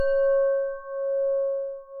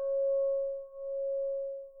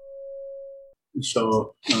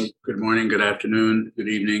Good morning, good afternoon, good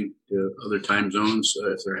evening to other time zones,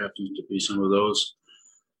 if there happens to be some of those.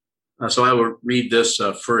 So I will read this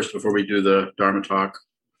first before we do the Dharma talk.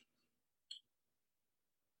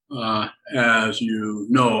 As you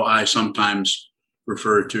know, I sometimes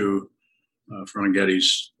refer to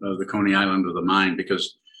Ferlinghetti's The Coney Island of the Mind,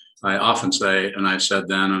 because I often say, and I said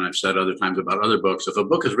then, and I've said other times about other books, if a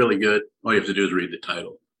book is really good, all you have to do is read the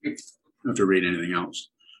title. You don't have to read anything else.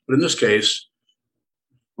 But in this case,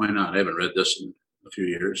 why not? I haven't read this in a few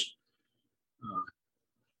years.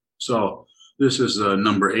 So this is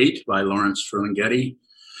number 8 by Lawrence Ferlinghetti.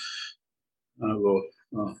 I will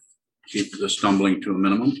keep the stumbling to a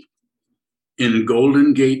minimum. In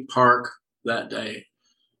Golden Gate Park that day,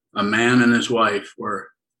 a man and his wife were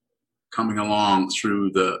coming along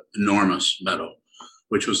through the enormous meadow,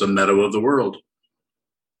 which was the meadow of the world.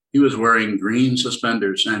 He was wearing green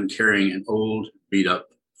suspenders and carrying an old beat-up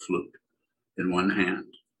flute in one hand,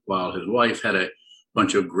 while his wife had a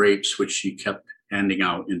bunch of grapes which she kept handing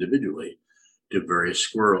out individually to various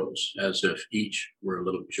squirrels, as if each were a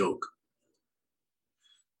little joke.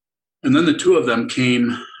 And then the two of them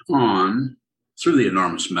came on through the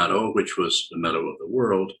enormous meadow, which was the meadow of the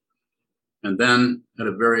world, and then at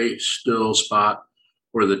a very still spot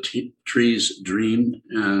where the trees dreamed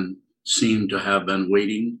and seemed to have been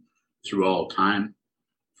waiting through all time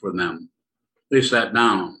for them, they sat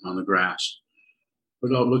down on the grass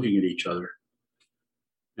without looking at each other,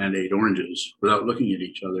 and ate oranges without looking at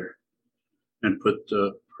each other, and put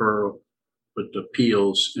the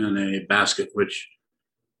peels in a basket which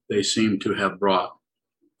they seemed to have brought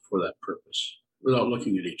for that purpose, without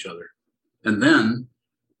looking at each other. And then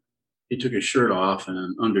he took his shirt off and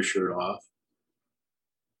an undershirt off,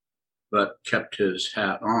 but kept his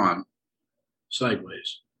hat on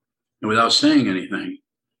sideways, and without saying anything,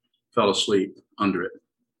 fell asleep under it.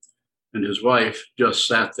 And his wife just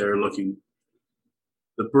sat there looking.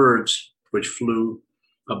 The birds, which flew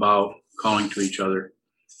about, calling to each other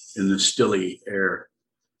in the stilly air,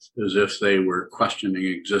 as if they were questioning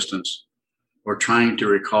existence or trying to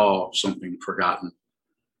recall something forgotten.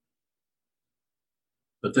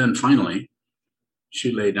 But then finally,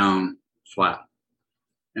 she lay down flat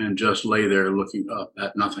and just lay there looking up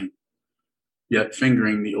at nothing, yet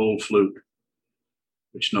fingering the old flute,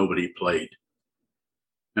 which nobody played.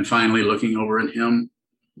 And finally looking over at him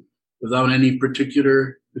without any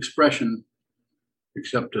particular expression,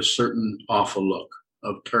 except a certain awful look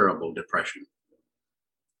of terrible depression.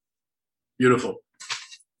 Beautiful.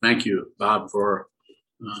 Thank you, Bob, for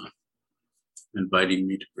inviting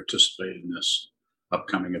me to participate in this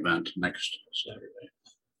upcoming event next Saturday.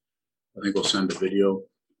 I think we'll send a video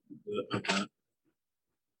of that.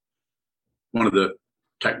 One of the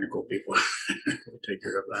technical people will take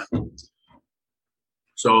care of that.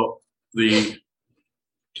 So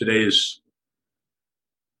today's,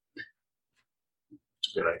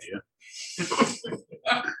 it's a good idea.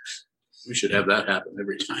 We should have that happen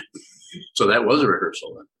every time. So that was a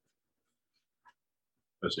rehearsal then.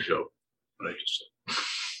 That's a joke, what I just said.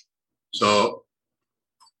 So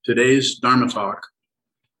today's Dharma talk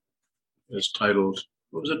is titled,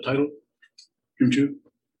 what was it titled? Junchu?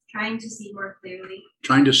 Trying to see more clearly.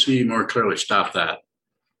 Trying to see more clearly. Stop that.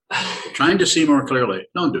 Trying to see more clearly.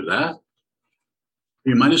 Don't do that.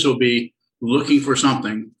 You might as well be looking for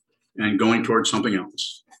something and going towards something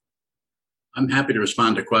else. I'm happy to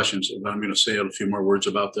respond to questions, but I'm going to say a few more words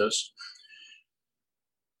about this.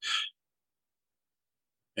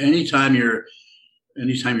 Anytime you're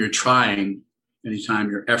trying,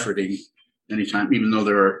 anytime you're efforting, anytime, even though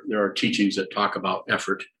there are teachings that talk about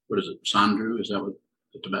effort. What is it? Sandru? Is that what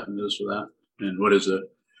the Tibetan is for that? And what is the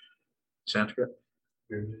Sanskrit?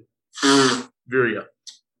 Virya.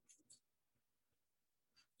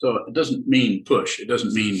 So it doesn't mean push. It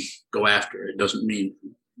doesn't mean go after. It doesn't mean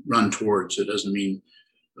run towards. It doesn't mean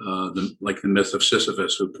like the myth of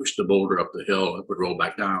Sisyphus, who pushed the boulder up the hill, it would roll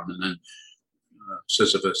back down, and then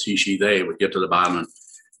Sisyphus, he, she, they would get to the bottom and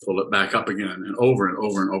pull it back up again, and over and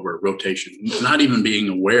over and over, rotation. Not even being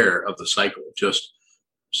aware of the cycle, just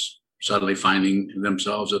suddenly finding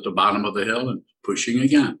themselves at the bottom of the hill and pushing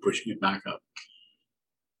again, pushing it back up.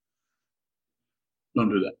 Don't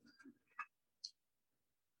do that.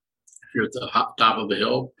 If you're at the top of the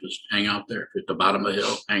hill, just hang out there. If you're at the bottom of the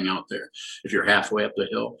hill, hang out there. If you're halfway up the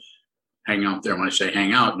hill, hang out there. When I say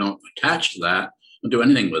hang out, don't attach to that. Don't do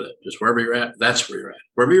anything with it. Just wherever you're at, that's where you're at.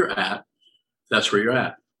 Wherever you're at, that's where you're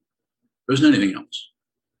at. There isn't anything else.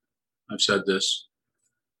 I've said this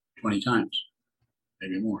 20 times,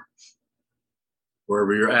 maybe more.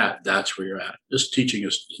 Wherever you're at, that's where you're at. This teaching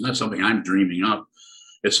is not something I'm dreaming up.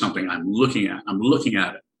 It's something I'm looking at. I'm looking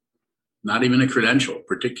at it. not even a credential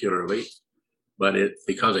particularly, but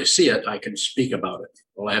because I see it, I can speak about it.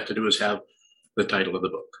 All I have to do is have the title of the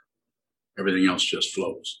book. Everything else just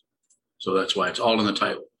flows. So that's why it's all in the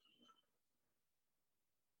title.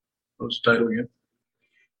 What's the title again?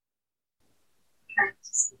 Trying to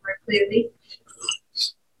see more clearly.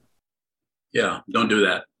 Yeah, don't do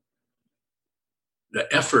that. The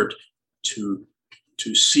effort to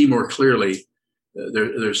see more clearly,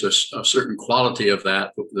 there's a certain quality of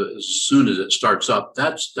that. As soon as it starts up,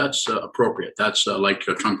 that's appropriate. That's like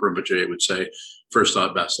Trungpa Rinpoche would say, first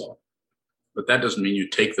thought, best thought. But that doesn't mean you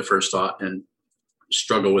take the first thought and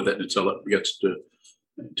struggle with it until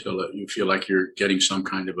you feel like you're getting some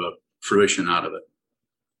kind of a fruition out of it.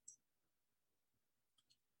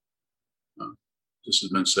 This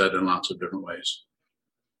has been said in lots of different ways.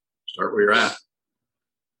 Start where you're at.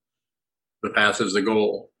 The path is the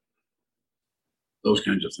goal. Those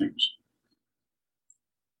kinds of things.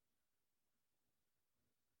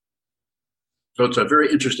 So it's a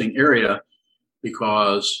very interesting area,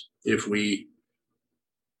 because if we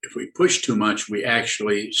push too much, we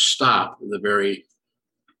actually stop the very,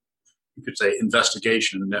 you could say,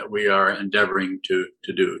 investigation that we are endeavoring to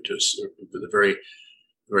do, to the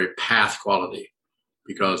very path quality,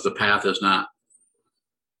 because the path is not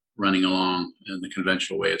running along in the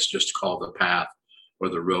conventional way. It's just called the path or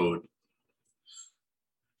the road.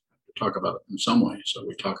 We talk about it in some way, so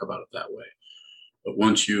we talk about it that way. But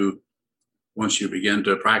once you begin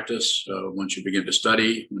to practice, once you begin to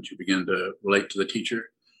study, once you begin to relate to the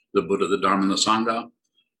teacher, the Buddha, the Dharma, and the Sangha,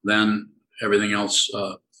 then everything else,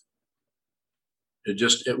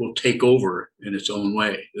 it will take over in its own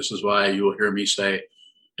way. This is why you will hear me say,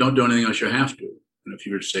 don't do anything unless you have to. And if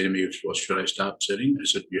you were to say to me, well, should I stop sitting? I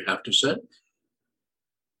said, you have to sit.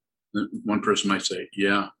 Then one person might say,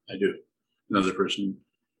 yeah, I do. Another person,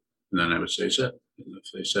 and then I would say, sit. And if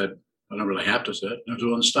they said, I don't really have to sit, I was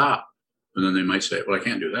willing to stop. And then they might say, well, I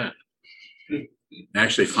can't do that.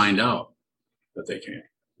 Actually find out that they can't.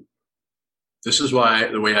 This is why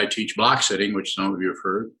the way I teach block sitting, which some of you have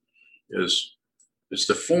heard, is it's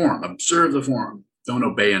the form. Observe the form. Don't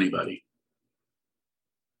obey anybody.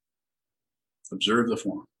 Observe the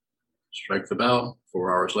form. Strike the bell. 4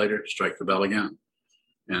 hours later, strike the bell again.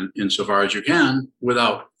 And insofar as you can,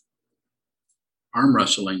 without arm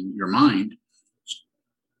wrestling your mind,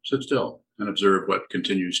 sit still and observe what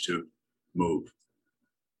continues to move.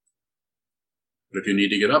 But if you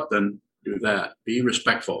need to get up, then do that. Be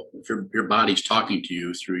respectful. If your body's talking to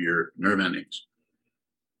you through your nerve endings.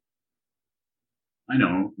 I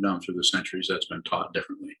know down through the centuries that's been taught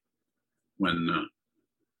differently when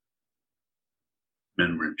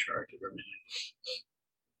men were in charge of everything.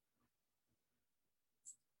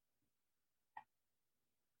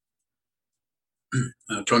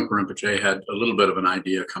 Trungpa Rinpoche had a little bit of an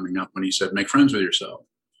idea coming up when he said, make friends with yourself.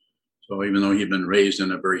 So even though he'd been raised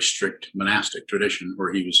in a very strict monastic tradition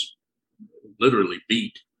where he was literally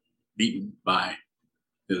beaten by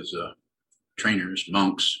his trainers,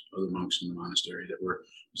 monks, other monks in the monastery, it was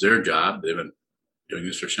their job. They've been doing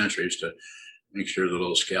this for centuries to make sure the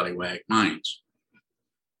little scallywag minds.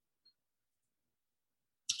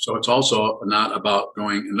 So it's also not about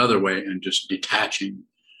going another way and just detaching,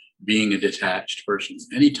 being a detached person.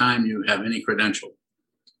 Anytime you have any credential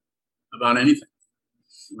about anything,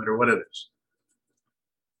 no matter what it is,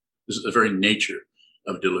 this is the very nature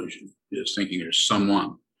of delusion, is thinking there's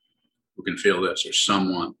someone who can feel this, or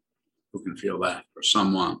someone who can feel that, or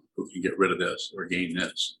someone who can get rid of this or gain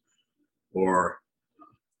this, or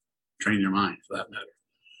train your mind for that matter.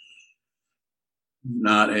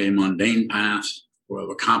 Not a mundane path or of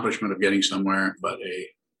accomplishment of getting somewhere, but a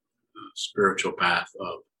spiritual path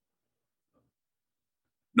of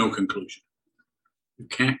no conclusion. You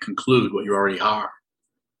can't conclude what you already are.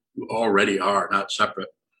 You already are, not separate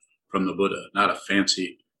from the Buddha, not a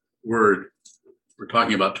fancy word. We're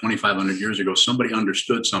talking about 2,500 years ago. Somebody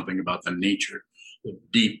understood something about the nature, the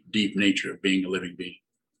deep, deep nature of being a living being.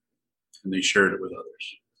 And they shared it with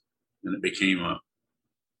others. And it became a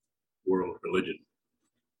world religion.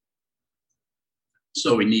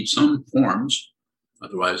 So we need some forms,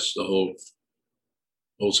 otherwise the whole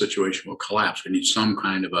situation will collapse. We need some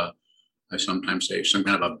kind of I sometimes say, some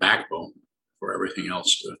kind of a backbone for everything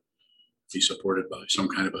else to be supported by, some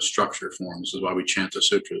kind of a structure form. This is why we chant the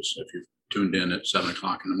sutras. If you've tuned in at 7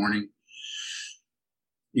 o'clock in the morning,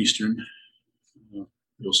 Eastern,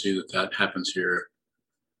 you'll see that happens here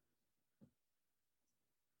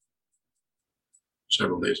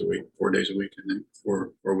several days a week, 4 days a week, and then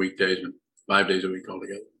four weekdays and 5 days a week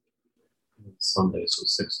altogether. Sundays, so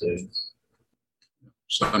 6 days.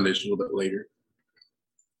 Sundays a little bit later.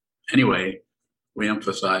 Anyway, we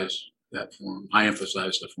emphasize that form. I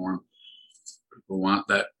emphasize the form. People want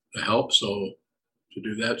that to help, so to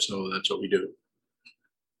do that, so that's what we do.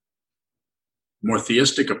 More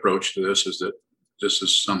theistic approach to this is that this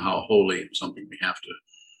is somehow holy, something we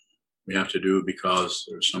have to do because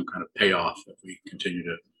there's some kind of payoff. If we continue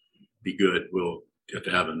to be good, we'll get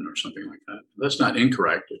to heaven or something like that. That's not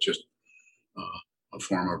incorrect. It's just a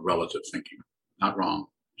form of relative thinking. Not wrong.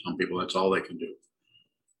 Some people, that's all they can do.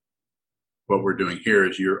 What we're doing here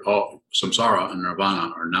is you're all, samsara and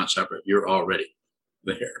nirvana are not separate. You're already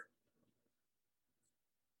there.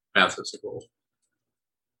 Path is the goal.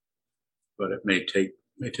 But it may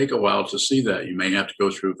take a while to see that. You may have to go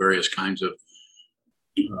through various kinds of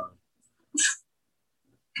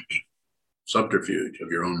subterfuge of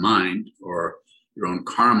your own mind or your own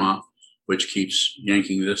karma, which keeps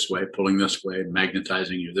yanking this way, pulling this way,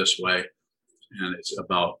 magnetizing you this way. And it's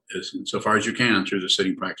about, so far as you can, through the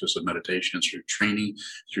sitting practice of meditation, through training,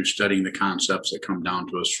 through studying the concepts that come down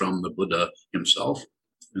to us from the Buddha himself,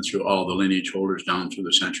 and through all the lineage holders down through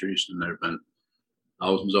the centuries, and there have been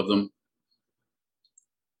thousands of them.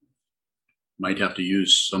 Might have to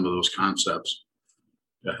use some of those concepts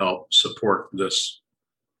to help support this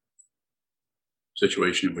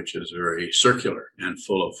situation, which is very circular and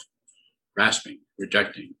full of grasping,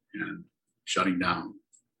 rejecting, and shutting down.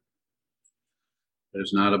 It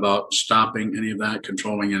is not about stopping any of that,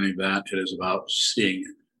 controlling any of that. It is about seeing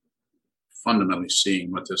it, fundamentally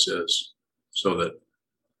seeing what this is, so that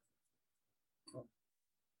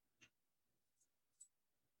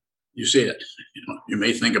you see it. You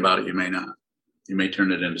may think about it, you may not. You may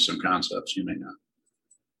turn it into some concepts, you may not.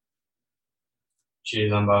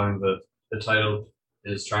 Geez, I'm buying the title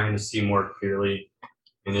is trying to see more clearly.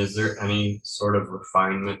 And is there any sort of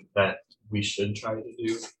refinement that we should try to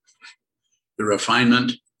do? The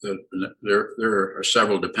refinement, there are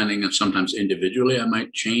several, depending, and sometimes individually I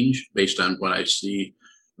might change based on what I see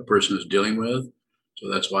a person is dealing with. So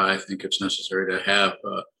that's why I think it's necessary to have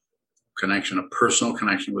a connection, a personal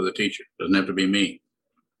connection with a teacher. It doesn't have to be me.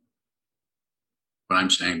 What I'm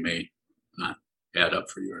saying may not add up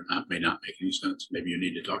for you or may not make any sense. Maybe you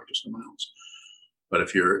need to talk to someone else. But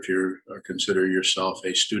if you consider yourself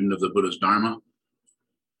a student of the Buddha's Dharma,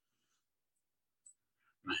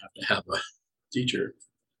 I have to have a teacher.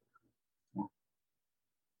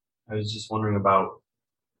 I was just wondering about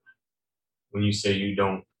when you say you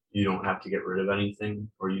don't have to get rid of anything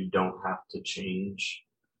or you don't have to change.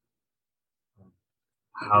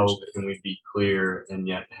 How can we be clear and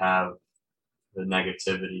yet have the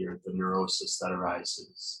negativity or the neurosis that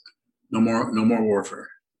arises? No more warfare.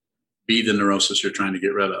 Be the neurosis you're trying to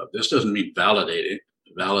get rid of. This doesn't mean validating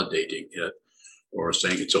it or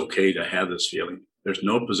saying it's okay to have this feeling. There's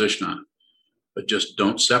no position on it. But just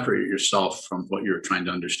don't separate yourself from what you're trying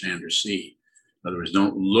to understand or see. In other words,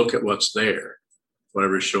 don't look at what's there,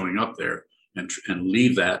 whatever is showing up there, and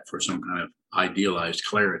leave that for some kind of idealized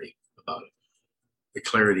clarity about it. The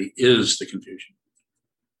clarity is the confusion.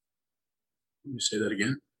 Let me say that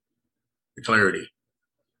again. The clarity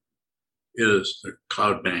is the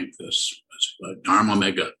cloud bank, this Dharma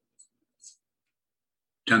Mega,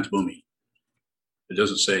 10th Bhumi. It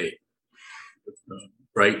doesn't say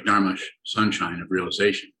bright Dharma sunshine of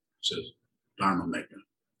realization. It says Dharma Mega,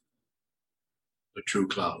 the true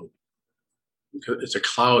cloud. It's a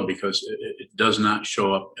cloud because it does not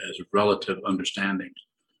show up as relative understanding.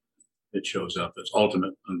 It shows up as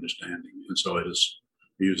ultimate understanding. And so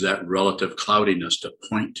we use that relative cloudiness to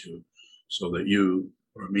point to, so that you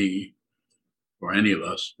or me or any of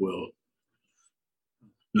us will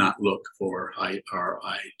not look for our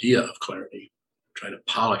idea of clarity, try to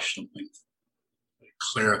polish something,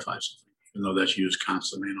 clarify something, even though that's used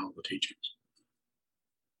constantly in all the teachings.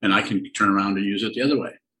 And I can turn around and use it the other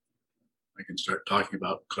way. I can start talking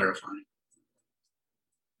about clarifying.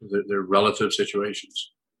 They're relative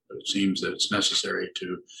situations, but it seems that it's necessary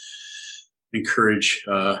to encourage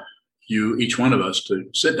each one of us, to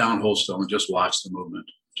sit down, hold still, and just watch the movement.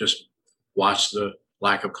 Just watch the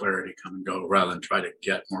lack of clarity come and go, rather than try to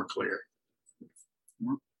get more clear.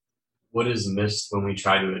 What is missed when we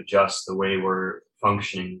try to adjust the way we're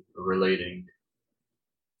functioning or relating?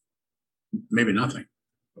 Maybe nothing.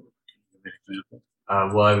 Give me an example.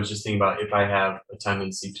 Well, I was just thinking about if I have a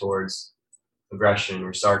tendency towards aggression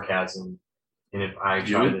or sarcasm, and if I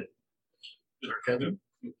try to... Sarcasm?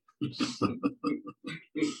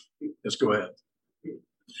 Let's go ahead.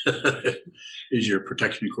 Is your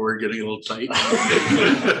protection cord getting a little tight?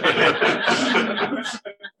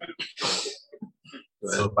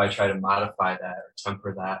 So if I try to modify that or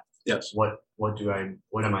temper that, yes. What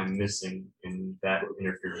am I missing in that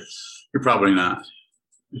interference? You're probably not.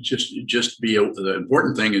 just be, the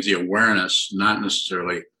important thing is the awareness, not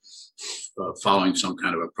necessarily following some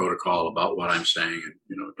kind of a protocol about what I'm saying,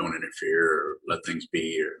 and, don't interfere or let things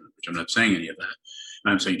be, which I'm not saying any of that.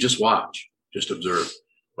 I'm saying just watch, just observe.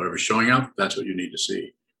 Whatever's showing up, that's what you need to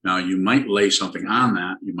see. Now, you might lay something on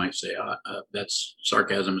that. You might say, that's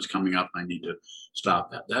sarcasm is coming up. I need to stop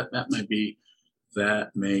that. That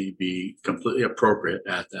may be completely appropriate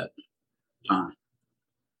at that time,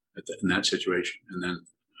 in that situation. And then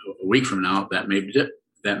a week from now, that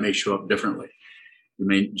may show up differently.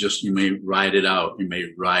 You may ride it out. You may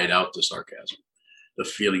ride out the sarcasm, the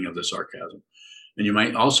feeling of the sarcasm. And you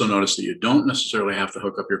might also notice that you don't necessarily have to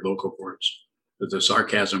hook up your vocal cords, that the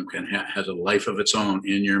sarcasm has a life of its own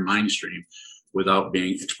in your mind stream without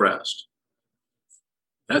being expressed.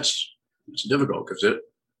 It's difficult because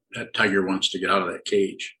that tiger wants to get out of that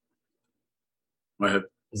cage. Go ahead.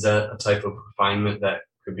 Is that a type of refinement that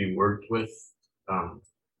could be worked with?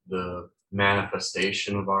 The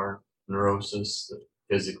manifestation of our neurosis,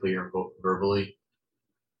 physically or verbally?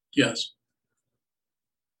 Yes.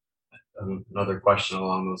 Another question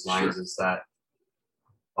along those lines Sure. is that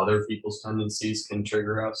other people's tendencies can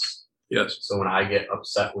trigger us. Yes. So when I get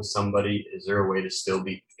upset with somebody, is there a way to still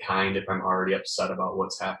be kind if I'm already upset about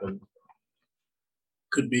what's happened?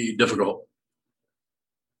 Could be difficult.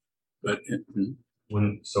 But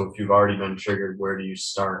So if you've already been triggered, where do you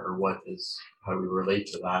start, or how do we relate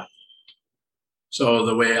to that? so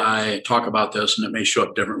the way I talk about this, and it may show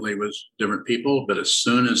up differently with different people, but as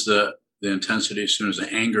soon as the intensity, as soon as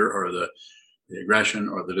the anger or the aggression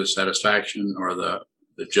or the dissatisfaction or the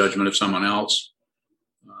judgment of someone else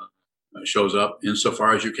shows up,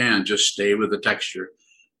 insofar as you can, just stay with the texture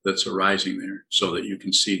that's arising there so that you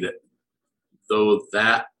can see that though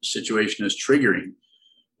that situation is triggering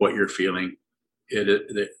what you're feeling,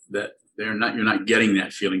 that you're not getting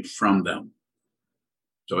that feeling from them.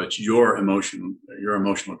 So it's your emotional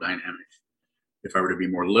dynamic. If I were to be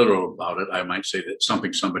more literal about it, I might say that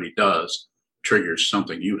something somebody does triggers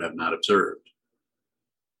something you have not observed.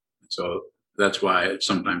 So that's why it's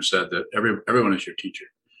sometimes said that everyone is your teacher.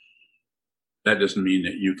 That doesn't mean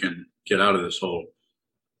that you can get out of this whole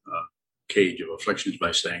cage of afflictions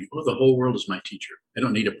by saying, "Oh, the whole world is my teacher. I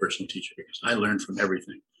don't need a personal teacher because I learn from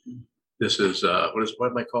everything." This is what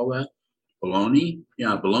do I call that? Baloney?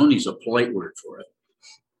 Yeah, baloney is a polite word for it.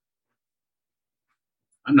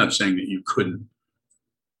 I'm not saying that you couldn't,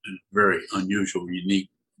 in a very unusual,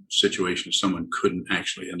 unique situation, someone couldn't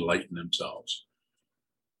actually enlighten themselves.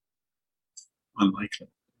 Unlikely.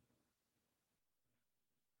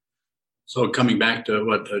 So coming back to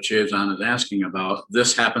what Chezan is asking about,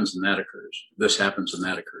 this happens and that occurs. This happens and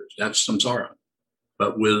that occurs. That's samsara.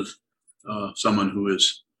 But with someone who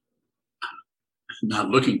is not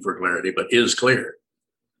looking for clarity, but is clear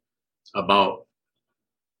about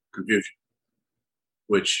confusion,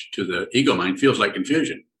 which to the ego mind feels like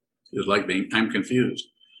confusion. Feels like being, I'm confused.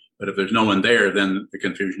 But if there's no one there, then the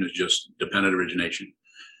confusion is just dependent origination.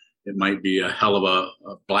 It might be a hell of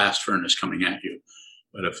a blast furnace coming at you.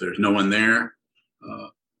 But if there's no one there,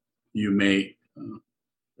 there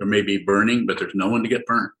may be burning, but there's no one to get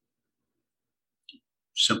burned.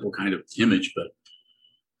 Simple kind of image, but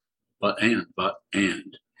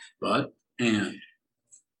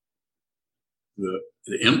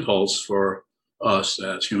the impulse for us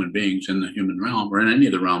as human beings in the human realm, or in any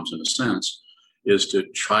of the realms in a sense, is to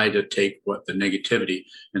try to take the negativity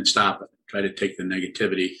and stop it. Try to take the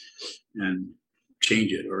negativity and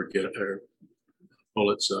change it, or pull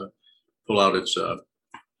out its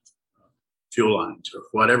fuel lines or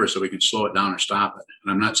whatever, so we can slow it down or stop it.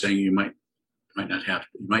 And I'm not saying you might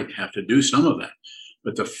have to do some of that,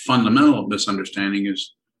 but the fundamental misunderstanding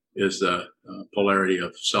is the polarity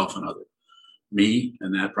of self and other, me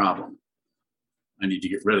and that problem. I need to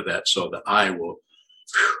get rid of that so that I will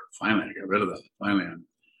finally I get rid of that. Finally, I'm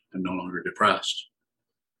no longer depressed.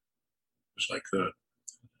 It's like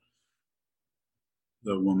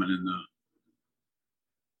the woman in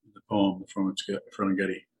the poem from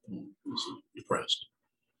Ferlinghetti is depressed.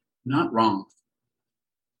 Not wrong.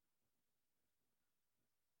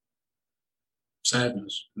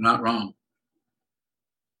 Sadness, not wrong.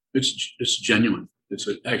 It's genuine. It's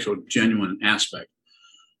an actual genuine aspect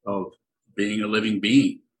of being a living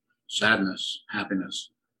being. Sadness, happiness,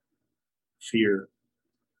 fear.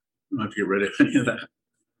 I don't know if you're rid of any of that.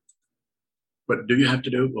 What do you have to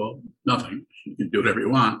do? Well, nothing. You can do whatever you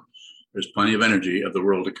want. There's plenty of energy of the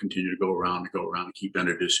world to continue to go around, and keep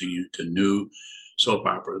introducing you to new soap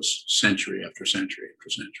operas, century after century after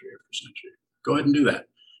century after century. Go ahead and do that.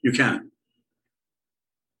 You can.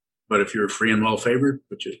 But if you're free and well favored,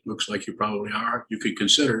 which it looks like you probably are, you could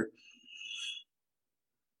consider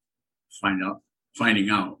finding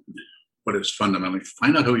out what is fundamentally,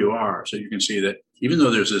 find out who you are, so you can see that even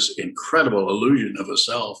though there's this incredible illusion of a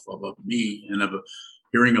self, of a me, and of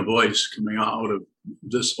hearing a voice coming out of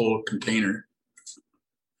this whole container,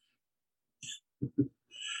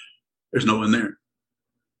 there's no one there.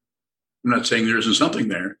 I'm not saying there isn't something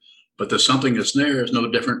there, but the something that's there is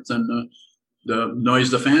no different than the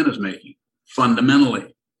noise the fan is making.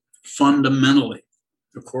 Fundamentally,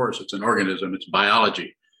 of course, it's an organism, it's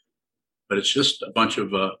biology, but it's just a bunch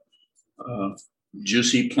of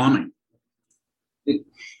juicy plumbing.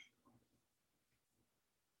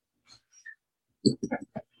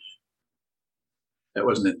 That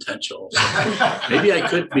wasn't intentional. Maybe I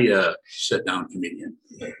could be a sit-down comedian.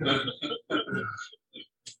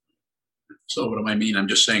 So what do I mean? I'm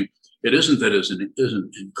just saying it isn't that it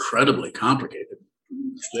isn't incredibly complicated,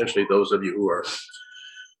 especially those of you who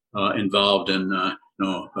are involved in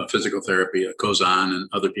physical therapy at Kozan, and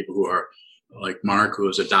other people who are like Mark, who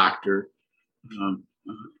is a doctor,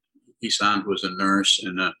 Isan, who is a nurse,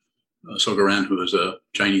 and Sogaran, who is a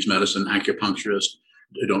Chinese medicine acupuncturist.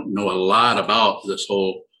 They don't know a lot about this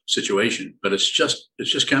whole situation, but it's just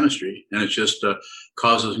chemistry, and it's just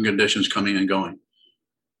causes and conditions coming and going.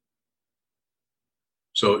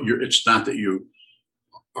 So it's not that you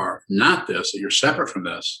are not this, that you're separate from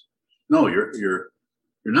this. No, you're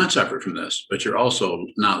not separate from this, but you're also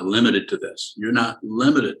not limited to this. You're not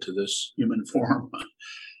limited to this human form.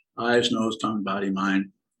 Eyes, nose, tongue, body,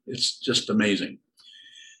 mind. It's just amazing.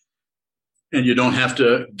 And you don't have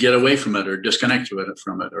to get away from it or disconnect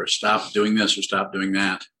from it or stop doing this or stop doing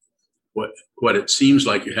that. What it seems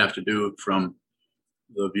like you have to do from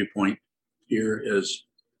the viewpoint here is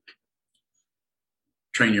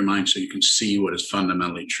train your mind so you can see what is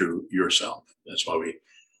fundamentally true yourself. That's why we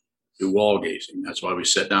do wall gazing. That's why we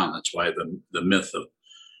sit down. That's why the myth of,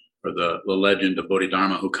 or the legend of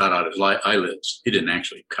Bodhidharma, who cut out his eyelids. He didn't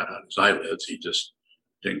actually cut out his eyelids. He just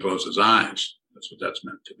didn't close his eyes. That's what that's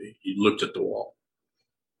meant to be. He looked at the wall.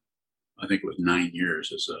 I think it was 9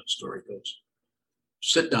 years, as the story goes.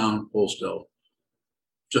 Sit down, hold still.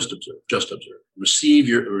 Just observe. Just observe. Receive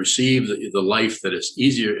the life that is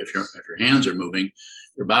easier if your hands are moving,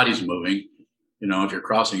 your body's moving. You know, if you're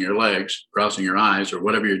crossing your legs, crossing your eyes, or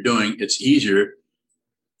whatever you're doing, it's easier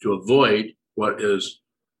to avoid what is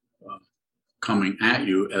coming at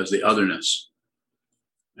you as the otherness,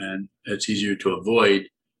 and it's easy to avoid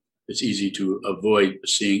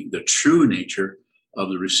seeing the true nature of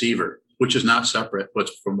the receiver, which is not separate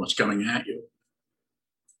from what's coming at you.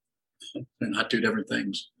 They're not two different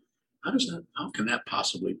things. How can that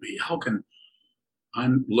possibly be? How can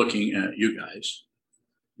I'm looking at you guys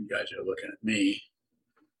are looking at me,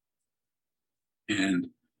 and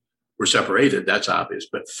we're separated, that's obvious,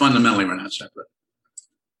 but fundamentally we're not separate.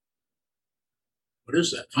 What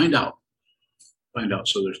is that? Find out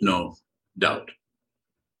so there's no doubt.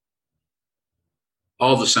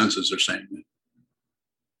 All the senses are saying it.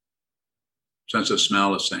 Sense of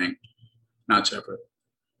smell is saying not separate.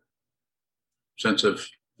 Sense of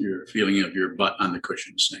your feeling of your butt on the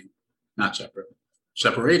cushion is saying not separate.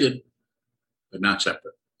 Separated, but not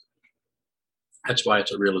separate. That's why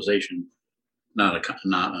it's a realization, not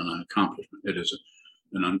an accomplishment. It is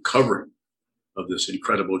an uncovering of this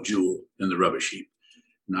incredible jewel in the rubbish heap.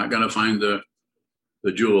 You're not going to find the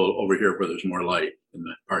jewel over here where there's more light in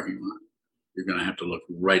the parking lot. You're going to have to look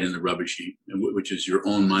right in the rubbish heap, which is your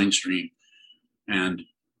own mind stream. And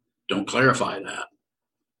don't clarify that,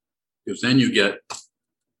 because then you get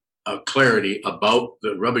a clarity about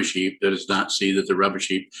the rubbish heap that does not see that the rubbish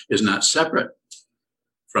heap is not separate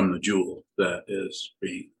from the jewel that is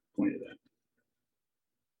being pointed at.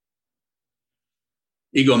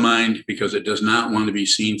 Ego mind, because it does not want to be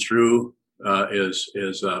seen through, is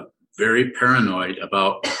very paranoid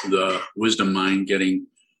about the wisdom mind getting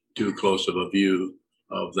too close of a view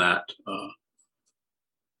of that.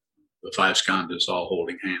 The five skandhas all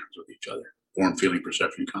holding hands with each other. Form, feeling,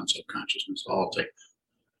 perception, concept, consciousness, all take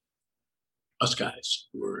us guys.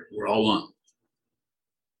 We're all one.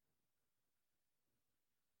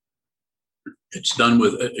 It's done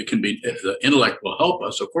with, it can be, the intellect will help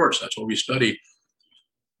us, of course. That's what we study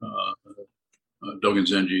Dogen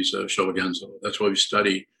Zenji's Shobogenzo. That's why we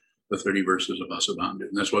study the 30 verses of Vasubandhu.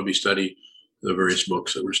 And that's why we study the various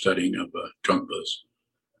books that we're studying of Trungpa's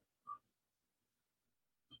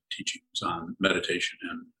teachings on meditation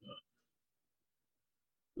and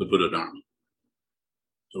the Buddha Dharma.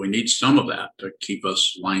 So we need some of that to keep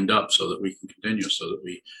us lined up so that we can continue, so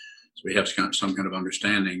we have some kind of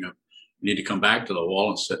understanding of, we need to come back to the wall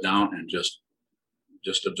and sit down and just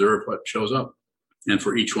observe what shows up. And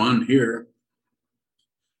for each one here,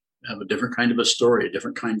 have a different kind of a story, a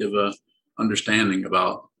different kind of understanding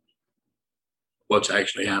about what's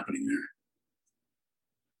actually happening there.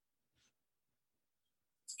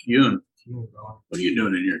 Kyun, what are you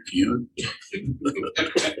doing in here, Kyun?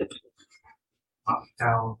 Up,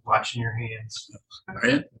 down, watching your hands. Are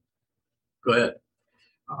you? Go ahead.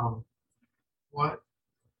 What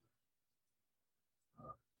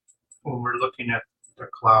when we're looking at the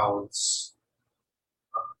clouds,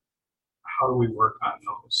 how do we work on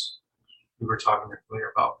those? We were talking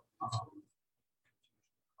earlier about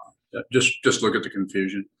Just look at the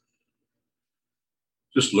confusion.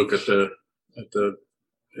 Just look at the.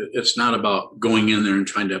 It's not about going in there and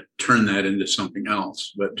trying to turn that into something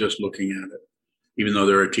else, but just looking at it. Even though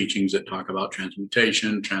there are teachings that talk about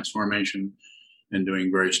transmutation, transformation, and doing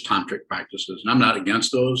various tantric practices, and I'm not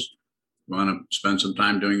against those. You want to spend some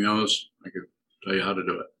time doing those, I could tell you how to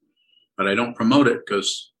do it, but I don't promote it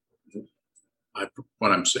because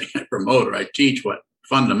what I'm saying, I promote or I teach what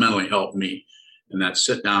fundamentally helped me, and that's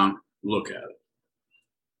sit down, look at it,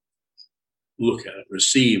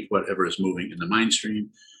 receive whatever is moving in the mind stream,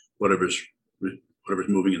 whatever's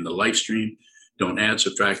moving in the life stream. Don't add,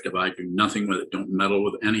 subtract, divide, do nothing with it. Don't meddle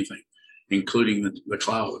with anything, including the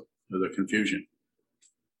cloud or the confusion.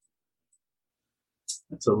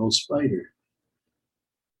 That's a little spider.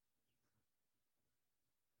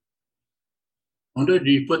 Wonder, do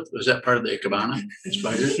you put, was that part of the Ikebana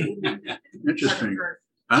spider? Interesting.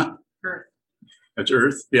 Huh? Earth. That's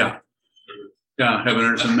Earth? Yeah. Yeah, heaven,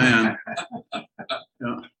 earth, and man.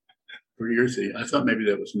 Yeah. Pretty earthy. I thought maybe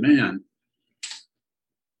that was man.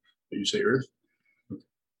 Did you say Earth?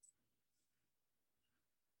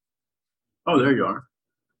 Oh, there you are.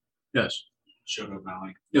 Yes. Sugar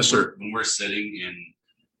Valley. Yes, sir. When we're sitting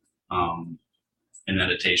in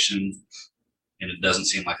meditation, and it doesn't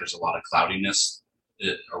seem like there's a lot of cloudiness,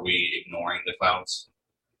 are we ignoring the clouds?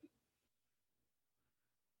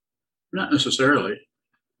 Not necessarily.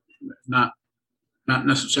 Not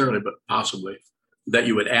necessarily, but possibly. That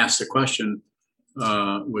you would ask the question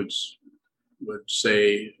would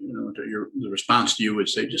say, the response to you would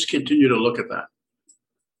say, just continue to look at that.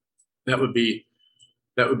 That would be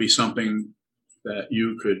something that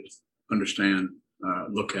you could understand,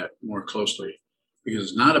 look at more closely, because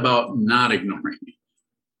it's not about not ignoring.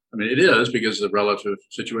 I mean, it is because of the relative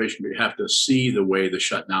situation, but you have to see the way the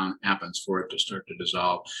shutdown happens for it to start to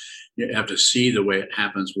dissolve. You have to see the way it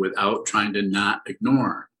happens without trying to not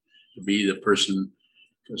ignore, to be the person,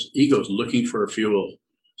 because ego is looking for a fuel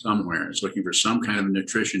somewhere. It's looking for some kind of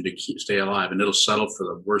nutrition to stay alive, and it'll settle for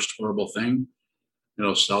the worst horrible thing.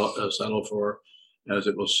 It'll settle for, as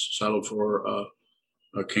it will settle for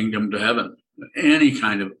a kingdom to heaven, any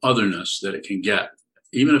kind of otherness that it can get,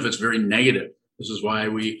 even if it's very negative. This is why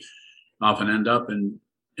we often end up in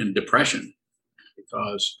depression,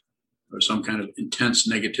 because there's some kind of intense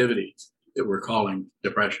negativity that we're calling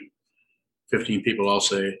depression. 15 people all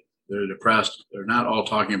say they're depressed. They're not all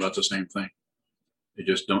talking about the same thing. They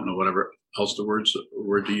just don't know whatever else the word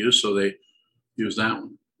to use, so they use that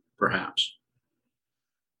one, perhaps.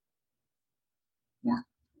 More.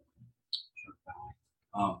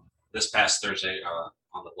 This past Thursday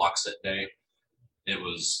on the block sit day, it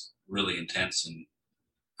was really intense, and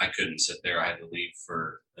I couldn't sit there. I had to leave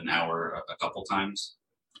for an hour a couple times.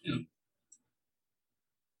 And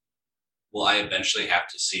will I eventually have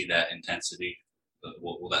to see that intensity?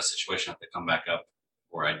 Will that situation have to come back up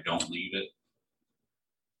where I don't leave it?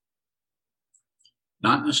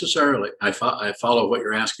 Not necessarily. I follow what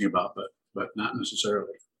you're asking about, but not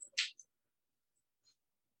necessarily.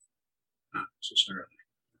 Not necessarily.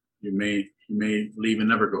 You may leave and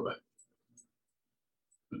never go back.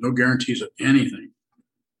 There's no guarantees of anything,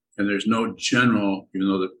 and there's no general. Even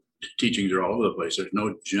though the teachings are all over the place, there's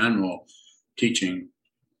no general teaching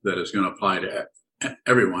that is going to apply to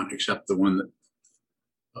everyone, except the one that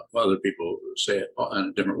other people say it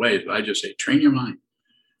in different ways. But I just say, train your mind.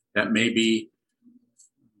 That may be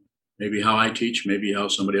how I teach, maybe how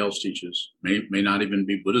somebody else teaches, may not even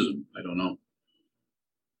be Buddhism. I don't know.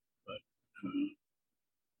 But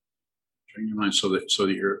train your mind so that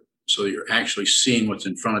you're actually seeing what's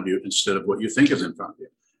in front of you instead of what you think is in front of you.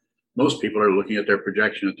 Most people are looking at their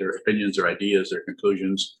projection, at their opinions, their ideas, their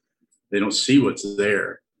conclusions. They don't see what's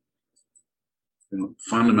there. They don't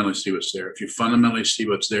fundamentally see what's there. If you fundamentally see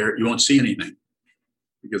what's there, you won't see anything,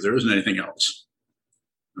 because there isn't anything else.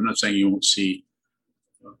 I'm not saying you won't see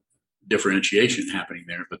differentiation happening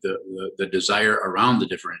there, but the desire around the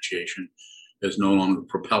differentiation is no longer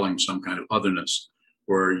propelling some kind of otherness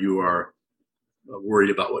where you are worried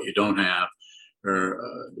about what you don't have, or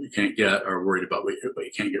you can't get, or worried about what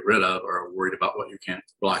you can't get rid of, or worried about what you can't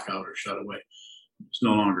block out or shut away. It's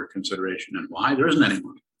no longer a consideration. And why? There isn't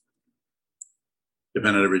anyone.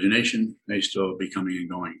 dependent origination may still be coming and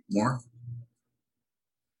going. More?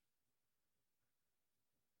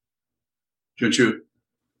 Junchu,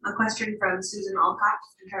 A question from Susan Alcott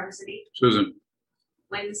in Traverse City. Susan,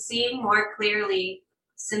 When seeing more clearly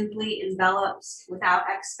simply envelops without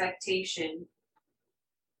expectation,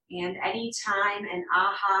 and any time an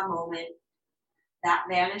aha moment that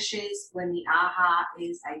vanishes when the aha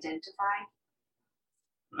is identified.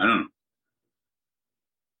 I don't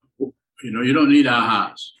know. You know, you don't need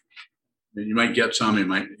ahas. You might get some, you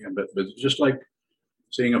might, but just like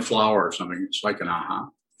seeing a flower or something, it's like an aha.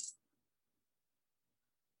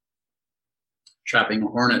 Trapping a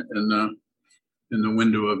hornet in the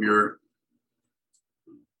window of your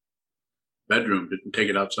bedroom, didn't take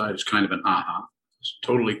it outside, it's kind of an aha. It's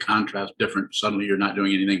totally contrast, different. Suddenly you're not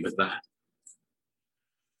doing anything but that.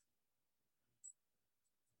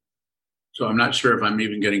 So I'm not sure if I'm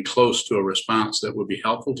even getting close to a response that would be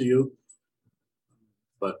helpful to you.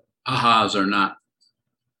 But ahas are not,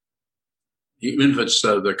 even if it's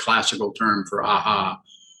the classical term for aha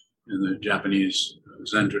in the Japanese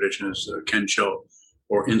Zen tradition is kensho,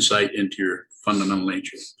 or insight into your fundamental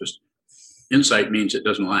nature. Just insight means it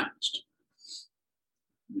doesn't last.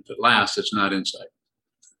 If it lasts, it's not insight.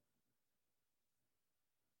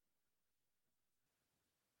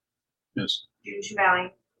 Yes. Junchu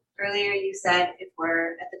Valley. Earlier you said if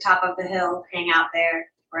we're at the top of the hill, hang out there. If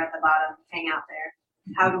we're at the bottom, hang out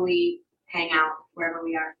there. How do we hang out wherever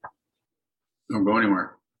we are? Don't go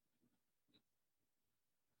anywhere.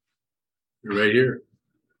 You're right here.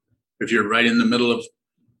 If you're right in the middle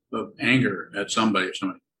of anger at somebody or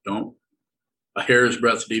somebody, don't. A hair's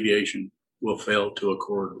breadth deviation will fail to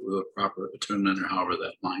accord with a proper attunement or however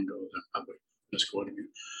that line goes. I'm probably misquoting you.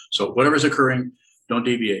 So whatever's occurring, don't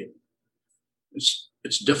deviate.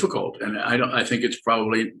 It's difficult, and I think it's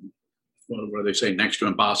probably, what do they say, next to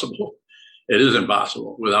impossible. It is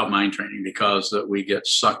impossible without mind training, because that we get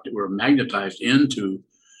sucked, we're magnetized into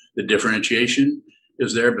the differentiation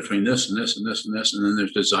is there between this and this and this and this, and then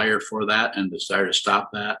there's desire for that and desire to stop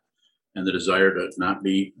that and the desire to not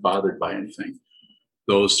be bothered by anything.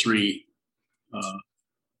 Those three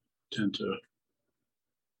tend to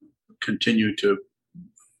continue to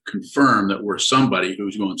confirm that we're somebody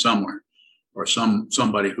who's going somewhere, or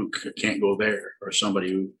somebody who can't go there, or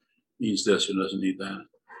somebody who needs this and doesn't need that.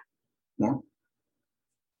 More?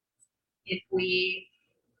 If we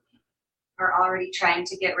are already trying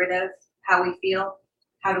to get rid of how we feel,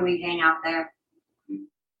 how do we hang out there?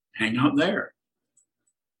 Hang out there.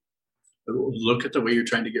 Look at the way you're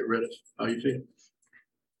trying to get rid of how you feel.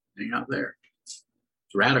 Hang out there. It's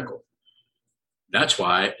radical. That's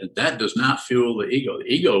why that does not fuel the ego.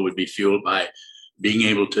 The ego would be fueled by being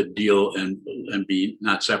able to deal and be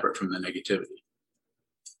not separate from the negativity.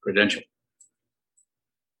 Credential.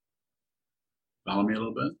 Follow me a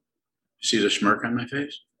little bit? See the smirk on my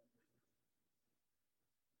face?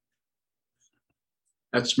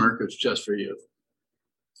 That smirk is just for you.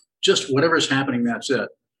 Just whatever's happening, that's it.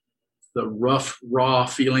 The rough, raw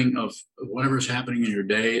feeling of whatever's happening in your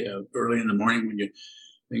day, early in the morning when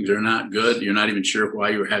things are not good, you're not even sure why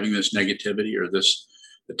you're having this negativity or the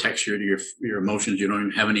texture to your emotions, you don't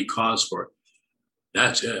even have any cause for it.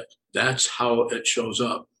 That's it. That's how it shows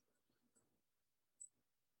up.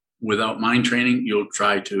 Without mind training, you'll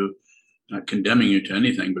try to, not condemning you to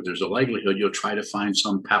anything, but there's a likelihood you'll try to find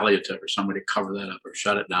some palliative or somebody to cover that up or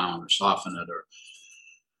shut it down or soften it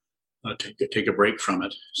or take a break from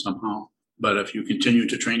it somehow. But if you continue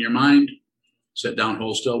to train your mind, sit down,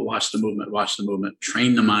 hold still, watch the movement,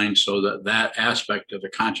 train the mind so that that aspect of the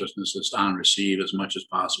consciousness is on receive as much as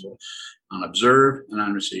possible. On observe and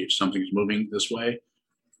on receive. Something's moving this way,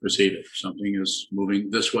 receive it. Something is moving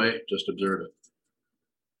this way, just observe it.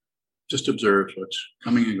 Just observe what's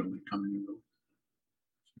coming and going, coming and going.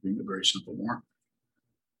 Being a very simple more.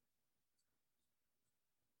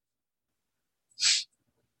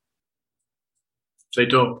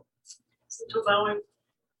 Saito. So bowing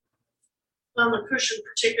on the cushion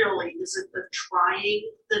particularly, is it the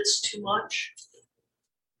trying that's too much?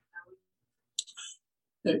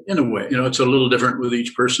 In a way, it's a little different with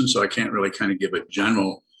each person, so I can't really kind of give a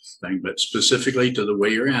general thing, but specifically to the way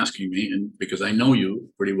you're asking me, and because I know you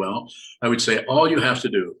pretty well, I would say all you have to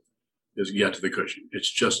do is get to the cushion.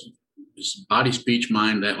 It's body, speech,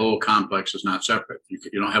 mind, that whole complex is not separate.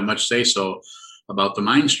 You don't have much say so about the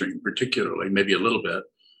mind stream, particularly, maybe a little bit,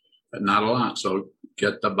 but not a lot. So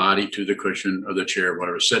get the body to the cushion or the chair,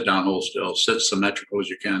 whatever. Sit down, hold still, sit symmetrical as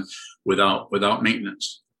you can without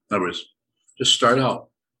maintenance. In other words, just start out,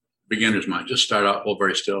 beginner's mind, just start out, hold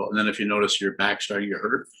very still. And then if you notice your back starting to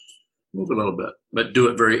hurt, move a little bit, but do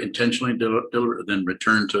it very intentionally, then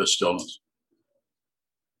return to a stillness.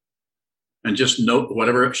 And just note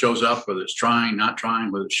whatever shows up, whether it's trying, not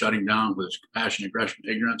trying, whether it's shutting down, whether it's compassion, aggression,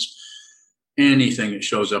 ignorance, anything that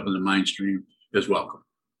shows up in the mind stream is welcome.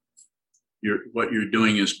 What you're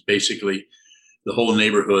doing is basically the whole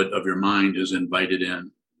neighborhood of your mind is invited in,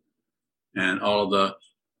 and all of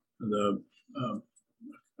the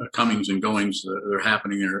comings and goings that are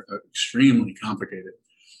happening are extremely complicated,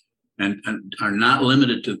 and are not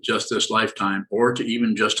limited to just this lifetime or to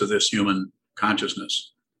even just to this human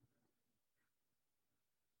consciousness.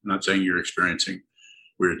 I'm not saying you're experiencing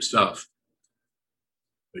weird stuff,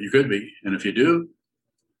 but you could be, and if you do,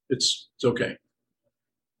 it's okay.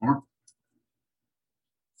 More?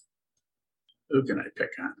 Who can I pick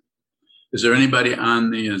on? Is there anybody on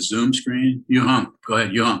the Zoom screen? Yu-Hung, go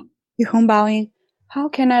ahead, Yu-Hung. Yu-Hung Baoying, how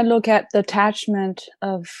can I look at the attachment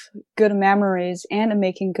of good memories and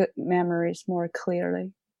making good memories more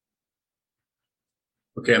clearly?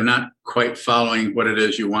 Okay, I'm not quite following what it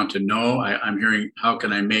is you want to know. I'm hearing, how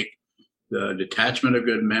can I make the detachment of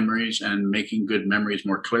good memories and making good memories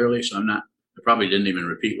more clearly? So I probably didn't even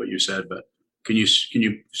repeat what you said, but can you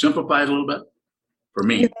simplify it a little bit for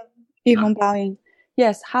me? Yu-Hung Baoying,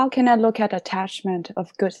 yes, how can I look at attachment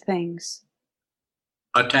of good things?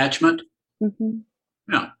 Attachment? Mm-hmm.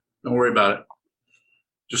 No, don't worry about it.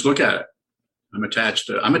 Just look at it. I'm attached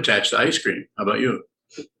to ice cream. How about you?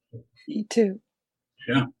 Me too.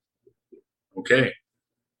 Yeah. Okay.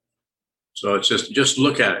 So it's just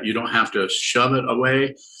look at it. You don't have to shove it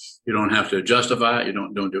away. You don't have to justify it. You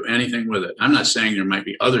don't do anything with it. I'm not saying there might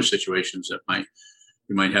be other situations that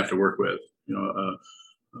you might have to work with.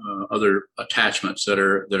 Other attachments that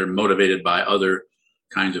are motivated by other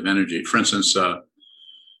kinds of energy. For instance,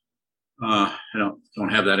 I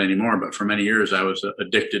don't have that anymore, but for many years I was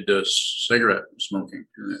addicted to cigarette smoking.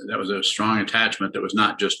 That was a strong attachment that was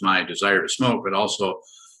not just my desire to smoke, but also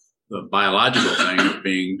the biological thing of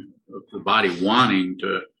being the body wanting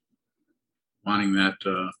that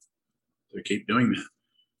to keep doing that.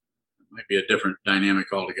 It might be a different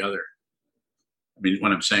dynamic altogether. I mean,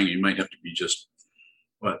 what I'm saying, you might have to be just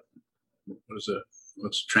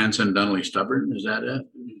what's transcendentally stubborn? Is that it?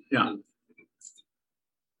 Yeah.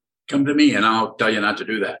 Come to me and I'll tell you not to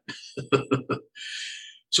do that.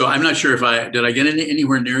 So I'm not sure did I get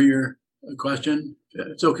anywhere near your question?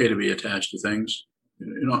 It's okay to be attached to things.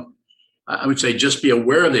 I would say just be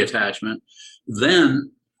aware of the attachment.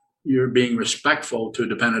 Then you're being respectful to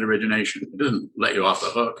dependent origination. It doesn't let you off the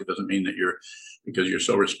hook. It doesn't mean that because you're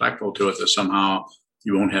so respectful to it that somehow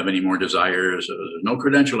you won't have any more desires. There's no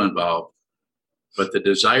credential involved. But the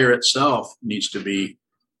desire itself needs to be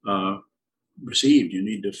received. You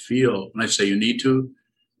need to feel. When I say you need to,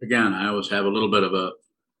 again, I always have a little bit of a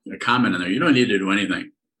comment in there. You don't need to do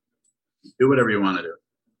anything. Do whatever you want to do.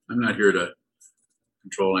 I'm not here to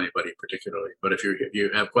control anybody particularly. But if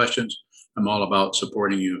you have questions, I'm all about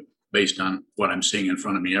supporting you based on what I'm seeing in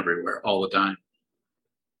front of me everywhere, all the time,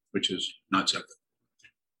 which is not separate.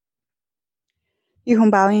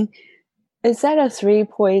 Yu-Hung Baoying, is that a 3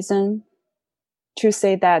 poison to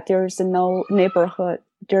say that there's no neighborhood,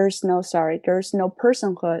 there's no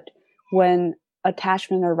personhood when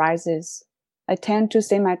attachment arises? I tend to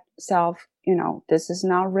say myself, this is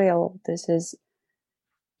not real. This is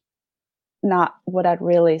not what I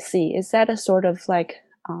really see. Is that a sort of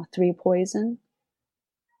 3 poison?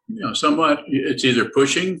 Somewhat. It's either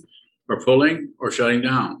pushing or pulling or shutting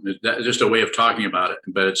down. That's just a way of talking about it.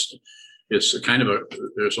 But it's kind of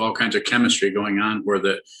there's all kinds of chemistry going on where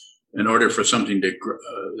in order for something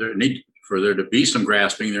for there to be some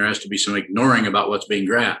grasping, there has to be some ignoring about what's being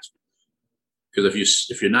grasped. Because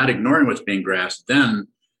if you're not ignoring what's being grasped, then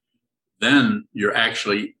you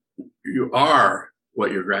are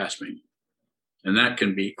what you're grasping, and that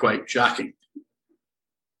can be quite shocking.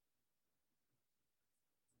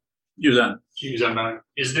 Is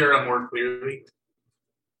Is there a more clearly?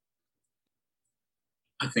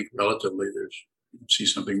 I think relatively you see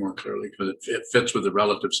something more clearly because it fits with the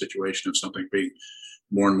relative situation of something being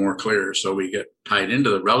more and more clear. So we get tied into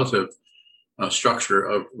the relative structure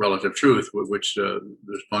of relative truth, which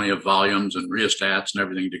there's plenty of volumes and rheostats and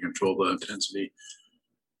everything to control the intensity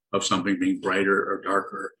of something being brighter or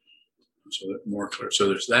darker, so that more clear.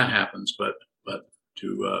 So that happens, but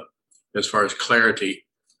to as far as clarity,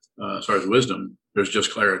 as far as wisdom, there's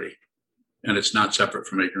just clarity, and it's not separate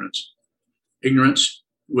from ignorance. Ignorance,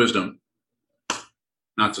 wisdom,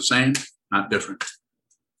 not the same, not different,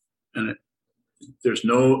 and there's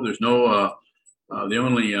no the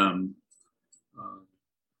only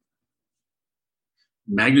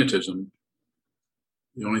magnetism,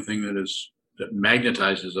 the only thing that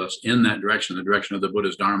magnetizes us in that direction, the direction of the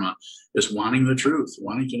Buddha's Dharma, is wanting the truth,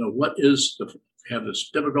 wanting to know what is the have this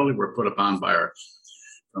difficulty. We're put upon by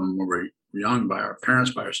from when we're young, by our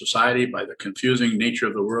parents, by our society, by the confusing nature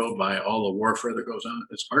of the world, by all the warfare that goes on.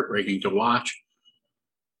 It's heartbreaking to watch.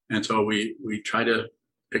 And so we try to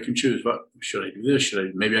pick and choose. What should I do? This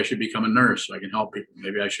maybe I should become a nurse so I can help people.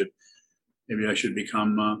 Maybe I should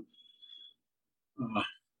become.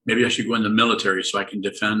 Maybe I should go in the military so I can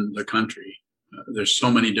defend the country. There's so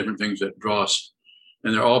many different things that draw us,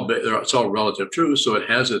 and it's all relative truth. So it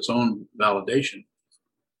has its own validation.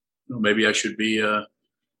 Maybe I should be an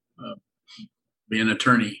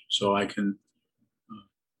attorney so I can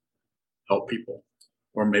help people,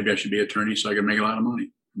 or maybe I should be an attorney so I can make a lot of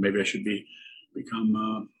money. Maybe I should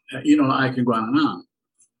become. I can go on and on.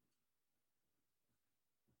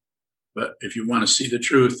 But if you want to see the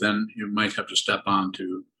truth, then you might have to step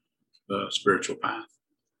onto the spiritual path.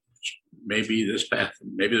 Maybe this path,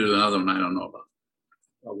 maybe there's another one I don't know about.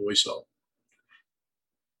 Probably so.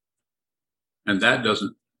 And that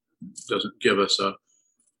doesn't give us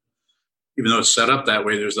even though it's set up that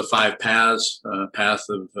way, there's the 5 paths, path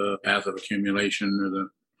of accumulation,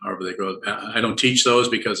 or however they go. I don't teach those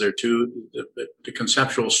because they're the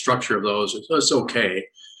conceptual structure of those. It's okay.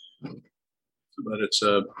 But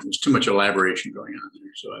there's too much elaboration going on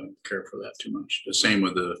there, so I don't care for that too much. The same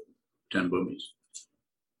with the 10 bhumis.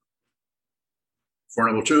 Four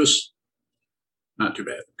Noble Truths, not too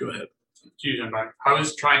bad. Go ahead. How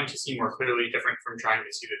is trying to see more clearly different from trying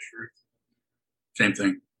to see the truth? Same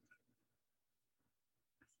thing.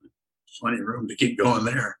 Plenty of room to keep going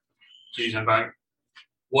there.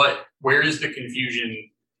 Where is the confusion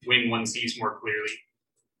when one sees more clearly?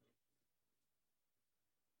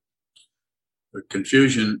 The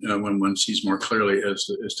confusion when one sees more clearly is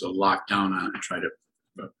to lock down on it and try to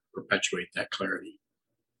perpetuate that clarity.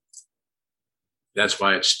 That's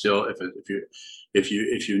why it's still, if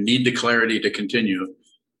you need the clarity to continue,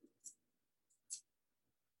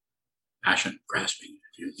 passion, grasping.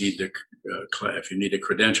 If you need a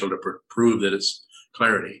credential to prove that it's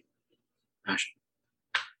clarity, passion.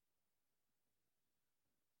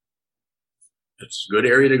 It's a good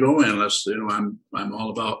area to go in unless I'm all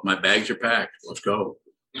about my bags are packed. Let's go.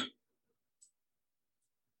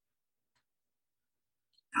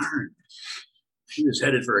 Darn. He was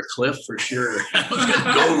headed for a cliff for sure. I was going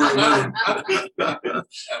to go over it with him.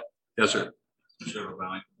 Yes, sir. Sure,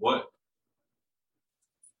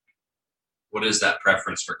 what is that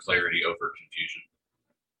preference for clarity over confusion?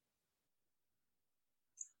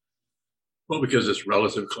 Well, because it's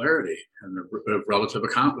relative clarity and relative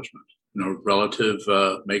accomplishment. Relative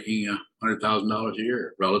making $100,000 a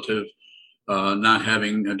year, relative not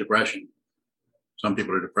having a depression. Some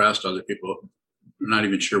people are depressed, other people are not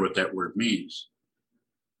even sure what that word means.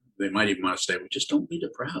 They might even want to say, well, just don't be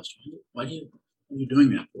depressed. What are you doing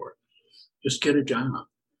that for? Just get a job.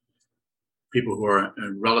 People who are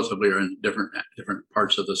relatively are in different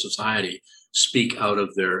parts of the society speak out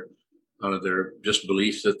of their just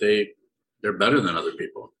belief that they're better than other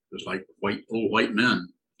people. Just like old white men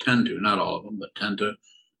tend to, not all of them, but tend to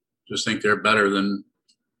just think they're better than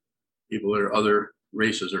people that are other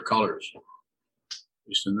races or colors, at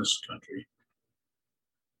least in this country.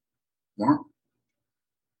 More?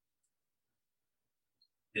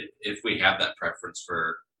 If we have that preference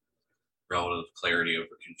for relative clarity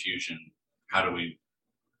over confusion, how do we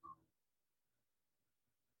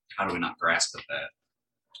not grasp at that?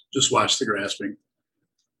 Just watch the grasping.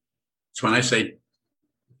 So when I say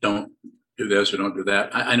don't do this or don't do that,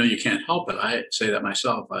 I know you can't help it. I say that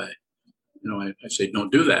myself. I say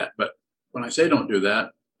don't do that. But when I say don't do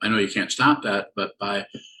that, I know you can't stop that. But by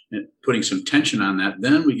putting some tension on that,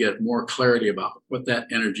 then we get more clarity about what that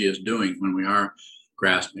energy is doing when we are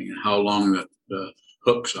grasping and how long the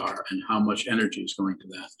hooks are and how much energy is going to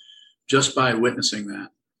that. Just by witnessing that.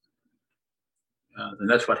 And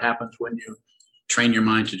that's what happens when you train your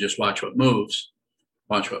mind to just watch what moves,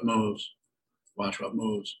 watch what moves, watch what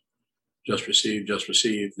moves, just receive, just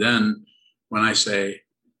receive. Then when I say,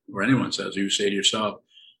 or anyone says, you say to yourself,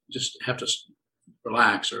 just have to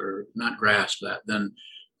relax or not grasp that, then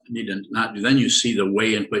then you see the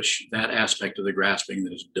way in which that aspect of the grasping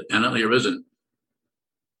that is dependently arisen,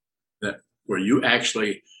 that where you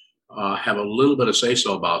actually have a little bit of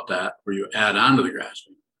say-so about that, where you add on to the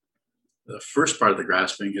grasping. The first part of the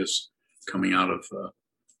grasping is coming out of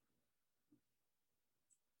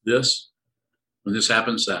this. When this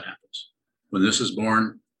happens, that happens. When this is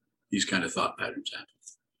born, these kind of thought patterns happen.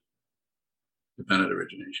 Dependent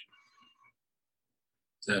origination.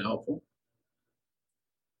 Is that helpful?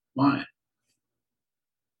 Why?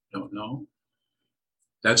 Don't know.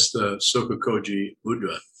 That's the Sokokoji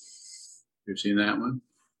Mudra. You've seen that one?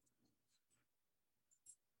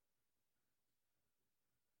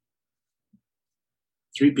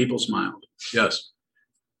 3 people smiled. Yes,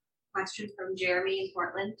 Question from Jeremy in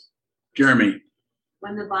Portland. Jeremy.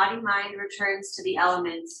 When the body mind returns to the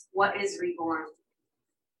elements, what is reborn?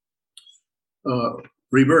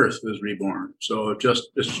 Rebirth is reborn. So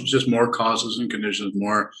it's just more causes and conditions.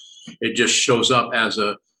 More, it just shows up as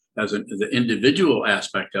the individual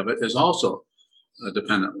aspect of it is also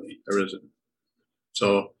dependently arisen.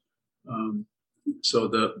 So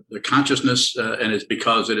the consciousness, and it's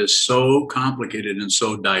because it is so complicated and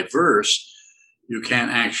so diverse, you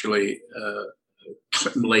can't actually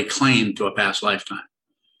lay claim to a past lifetime.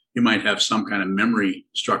 You might have some kind of memory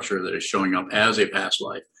structure that is showing up as a past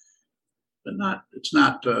life, but it's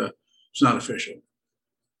not official.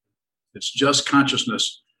 It's just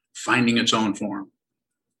consciousness finding its own form.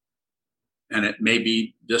 And it may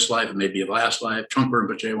be this life, it may be a last life. Trungpa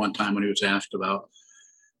Rinpoche one time when he was asked about,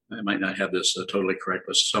 I might not have this totally correct,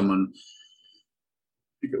 but someone, I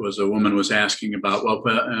think it was a woman, was asking about,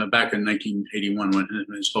 back in 1981 when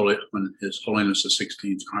His Holiness the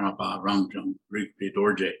 16th Karmapa Rangjung Rinpoche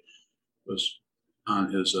Dorje was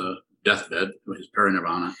on his deathbed, his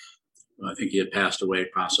parinirvana. I think he had passed away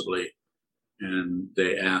possibly, and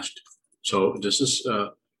they asked, so does this,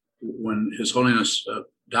 when His Holiness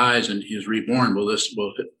dies and he is reborn, will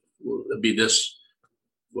it be this,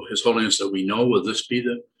 will His Holiness that we know, will this be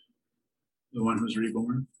the one who's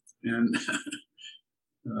reborn? And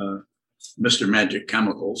Mr. Magic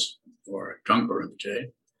Chemicals, or Trungpa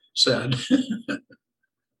Rinpoche, said,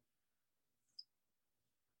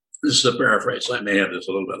 this is a paraphrase, so I may have this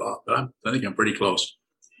a little bit off, but I think I'm pretty close.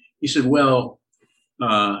 He said, well,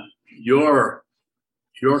 your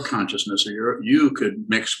consciousness, or you could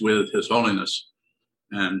mix with His Holiness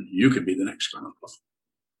and you could be the next Karmapa.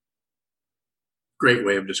 Great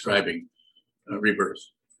way of describing rebirth.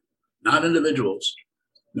 Not individuals.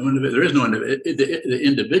 There is no individual. The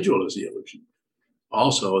individual is the illusion.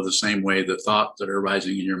 Also, the same way the thoughts that are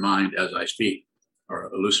arising in your mind as I speak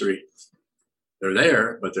are illusory. They're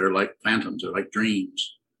there, but they're like phantoms. They're like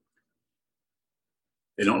dreams.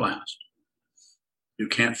 They don't last. You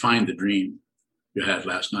can't find the dream you had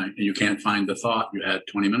last night, and you can't find the thought you had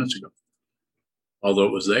 20 minutes ago. Although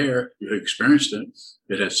it was there, you experienced it.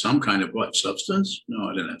 It had some kind of substance? No,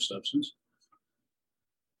 it didn't have substance.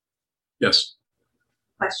 Yes.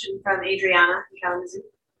 Question from Adriana in Kalamazoo.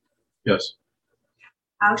 Yes.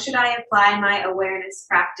 How should I apply my awareness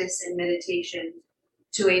practice in meditation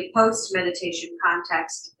to a post-meditation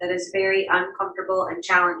context that is very uncomfortable and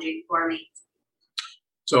challenging for me?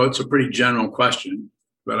 So it's a pretty general question,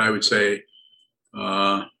 but I would say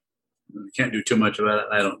I can't do too much about it.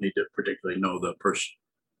 I don't need to particularly know the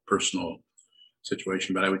personal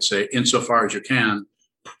situation, but I would say insofar as you can,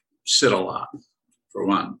 sit a lot, for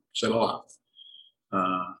one. Sit a lot.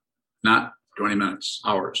 Not 20 minutes,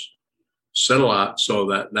 hours. Sit a lot so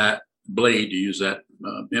that blade, to use that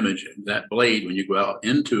image, that blade, when you go out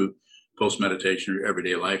into post-meditation or your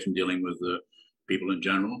everyday life and dealing with the people in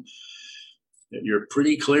general, that you're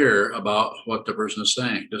pretty clear about what the person is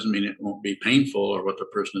saying. Doesn't mean it won't be painful or what the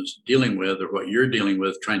person is dealing with or what you're dealing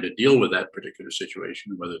with, trying to deal with that particular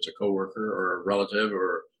situation, whether it's a coworker or a relative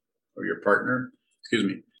or your partner. Excuse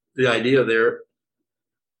me. The idea there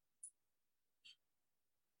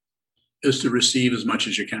is to receive as much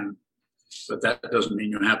as you can. But that doesn't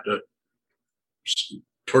mean you have to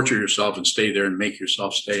torture yourself and stay there and make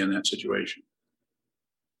yourself stay in that situation.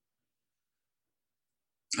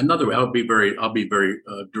 Another way, I'll be very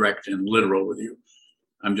direct and literal with you.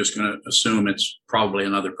 I'm just going to assume it's probably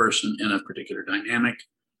another person in a particular dynamic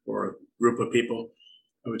or a group of people.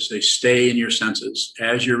 I would say stay in your senses.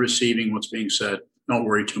 As you're receiving what's being said, don't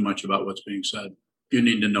worry too much about what's being said. You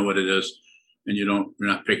need to know what it is, and you're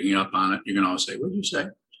not picking up on it. You can always say, what did you say?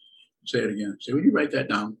 Say it again. Say, would you write that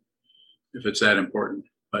down? If it's that important.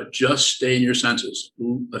 But just stay in your senses.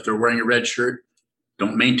 If they're wearing a red shirt,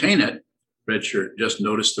 don't maintain it. Red shirt. Just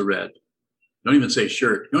notice the red. Don't even say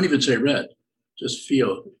shirt. Don't even say red. Just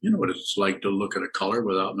feel. You know what it's like to look at a color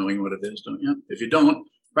without knowing what it is, don't you? If you don't,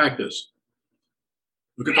 practice.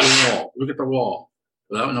 Look at the wall. Look at the wall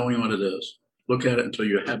without knowing what it is. Look at it until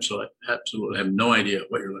you absolutely have no idea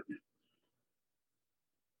what you're looking at.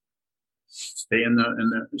 Stay in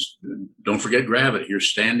the. Don't forget gravity. You're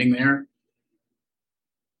standing there.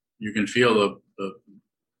 You can feel the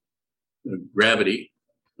gravity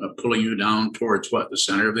pulling you down towards what? The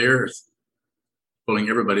center of the earth, pulling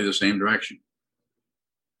everybody the same direction.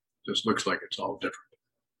 Just looks like it's all different.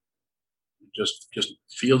 Just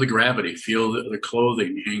feel the gravity, feel the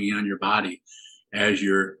clothing hanging on your body as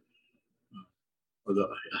you're, or the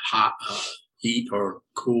hot, heat or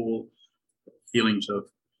cool feelings of,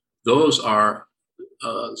 those are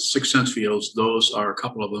six sense fields, those are a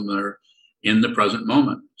couple of them that are in the present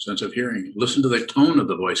moment, sense of hearing. Listen to the tone of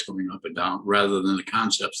the voice going up and down rather than the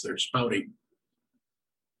concepts they're spouting.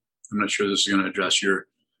 I'm not sure this is going to address your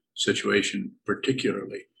situation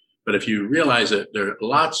particularly, but if you realize that there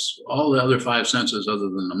are all the other five senses other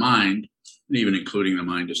than the mind, and even including the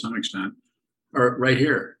mind to some extent, are right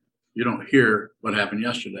here. You don't hear what happened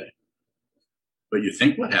yesterday, but you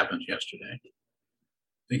think what happened yesterday.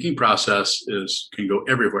 Thinking process can go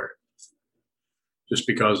everywhere just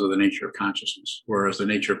because of the nature of consciousness. Whereas the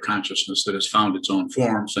nature of consciousness that has found its own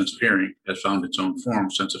form, sense of hearing, has found its own form,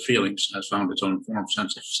 sense of feelings, has found its own form,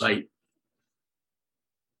 sense of sight.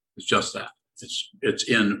 It's just that. It's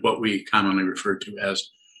in what we commonly refer to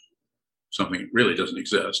as something that really doesn't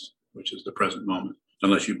exist, which is the present moment,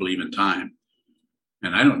 unless you believe in time.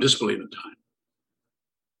 And I don't disbelieve in time,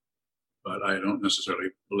 but I don't necessarily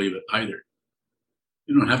believe it either.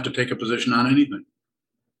 You don't have to take a position on anything.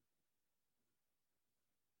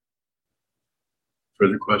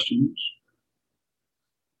 Further questions?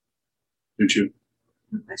 Don't you?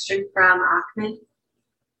 Question from Ahmed.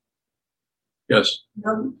 Yes.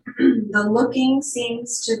 The looking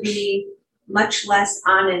seems to be much less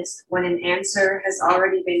honest when an answer has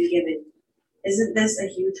already been given. Isn't this a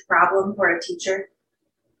huge problem for a teacher?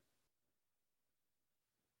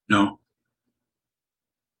 No.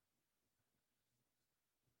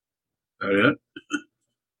 Is that it?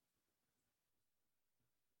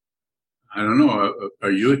 I don't know.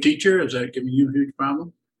 Are you a teacher? Is that giving you a huge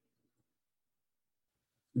problem?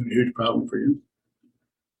 A huge problem for you?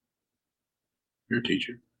 You're a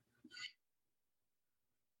teacher.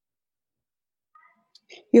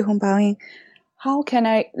 Yu Hongbaoying, how can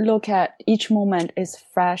I look at each moment as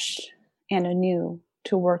fresh and new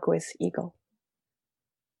to work with ego?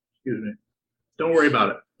 Excuse me. Don't worry about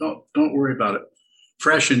it. Don't worry about it.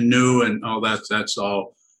 Fresh and new and all that's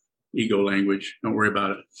all ego language. Don't worry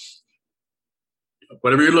about it.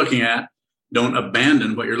 Whatever you're looking at, don't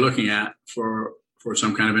abandon what you're looking at for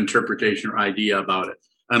some kind of interpretation or idea about it,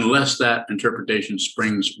 unless that interpretation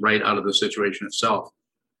springs right out of the situation itself.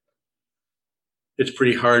 It's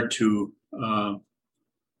pretty hard to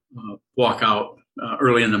walk out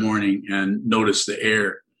early in the morning and notice the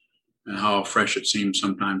air and how fresh it seems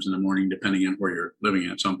sometimes in the morning, depending on where you're living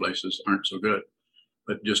at. Some places aren't so good,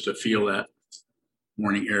 but just to feel that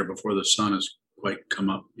morning air before the sun has quite come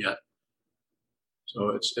up yet. So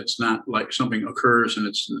it's not like something occurs and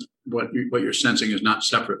it's what you're sensing is not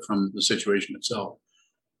separate from the situation itself.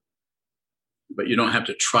 But you don't have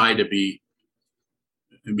to try to be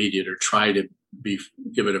immediate or try to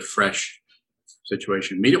give it a fresh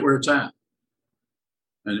situation. Meet it where it's at,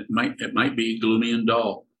 and it might be gloomy and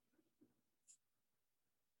dull.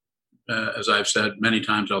 As I've said many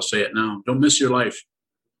times, I'll say it now: don't miss your life.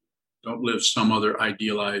 Don't live some other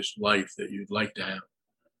idealized life that you'd like to have.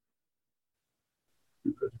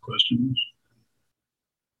 Any further questions?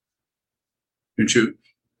 You shoot.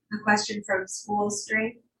 A question from Spool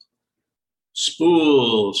String.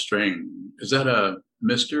 Spool String. Is that a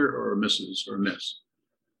Mr. or a Mrs. or a Miss?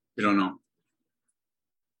 We don't know.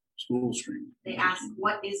 Spool String. They ask,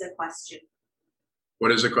 what is a question?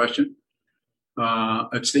 What is a question?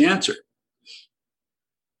 It's the answer.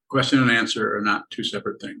 Question and answer are not two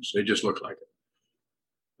separate things. They just look like it.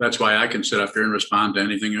 That's why I can sit up here and respond to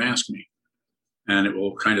anything you ask me. And it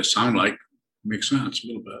will kind of sound like, makes sense a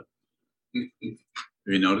little bit.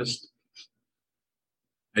 Have you noticed?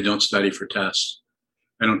 I don't study for tests.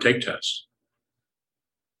 I don't take tests.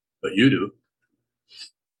 But you do.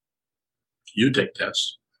 You take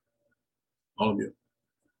tests. All of you.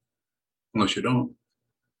 Unless you don't.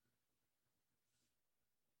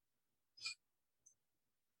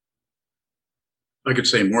 I could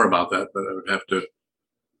say more about that, but I would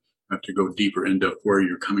have to go deeper into where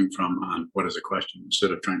you're coming from on what is a question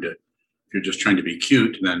instead of if you're just trying to be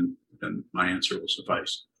cute, then my answer will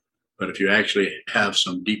suffice. But if you actually have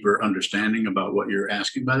some deeper understanding about what you're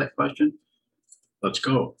asking by that question, let's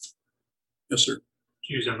go. Yes, sir.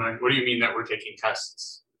 What do you mean that we're taking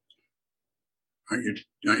tests? Aren't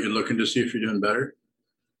you looking to see if you're doing better?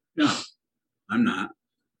 No, I'm not.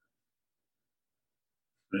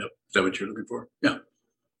 Yep. Is that what you're looking for? Yeah.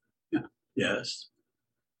 Yeah. Yes.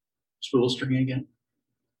 Spool String again?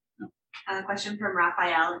 No. A question from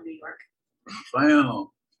Raphael in New York. Raphael.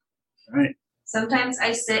 All right. Sometimes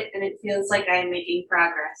I sit and it feels like I am making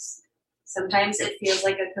progress. Sometimes it feels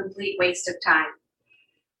like a complete waste of time.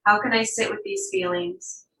 How can I sit with these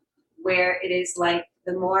feelings where it is like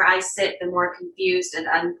the more I sit, the more confused and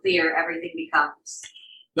unclear everything becomes?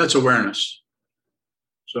 That's awareness.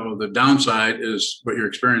 So the downside is what you're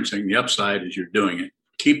experiencing. The upside is you're doing it.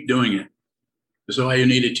 Keep doing it. This is why you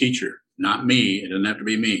need a teacher, not me. It doesn't have to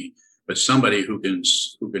be me, but somebody who can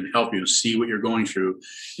help you see what you're going through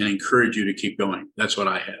and encourage you to keep going. That's what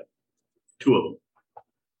I had. 2 of them.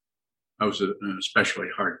 I was an especially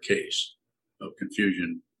hard case of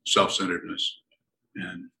confusion, self-centeredness,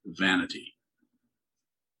 and vanity.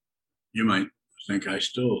 You might think I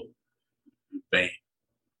still vain.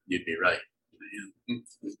 You'd be right. I am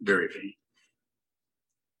very vain.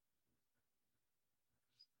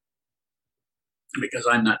 Because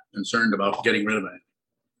I'm not concerned about getting rid of it.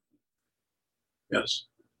 Yes.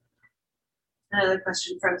 Another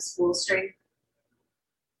question from School String.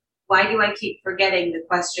 Why do I keep forgetting the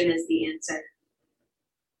question is the answer?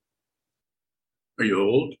 Are you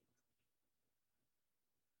old?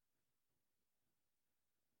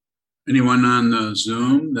 Anyone on the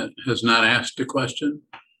Zoom that has not asked a question?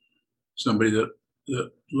 Somebody that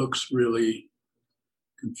looks really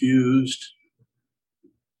confused?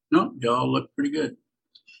 No, y'all look pretty good.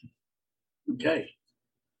 Okay.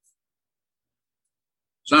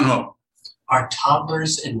 Sunho. Are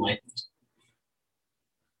toddlers enlightened?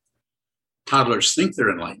 Toddlers think they're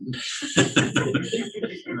enlightened.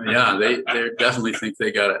 Yeah, they definitely think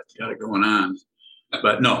they got it going on,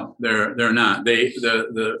 but no, they're not.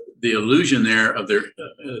 The illusion there of their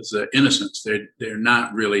is innocence. They're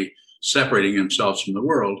not really separating themselves from the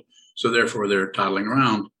world, so therefore they're toddling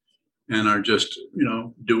around and are just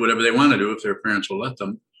do whatever they want to do if their parents will let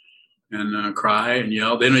them, and cry and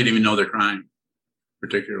yell. They don't even know they're crying,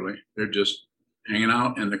 particularly. They're just hanging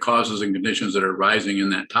out, and the causes and conditions that are rising in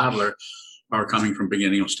that toddler are coming from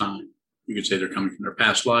beginningless time. You could say they're coming from their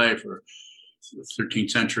past life or the 13th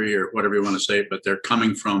century or whatever you want to say, but they're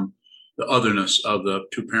coming from the otherness of the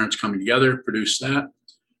 2 parents coming together, produce that,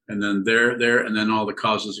 and then they're there, and then all the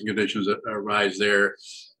causes and conditions that arise there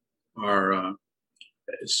are,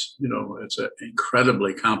 it's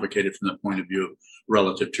incredibly complicated from the point of view of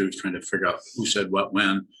relative truth, trying to figure out who said what,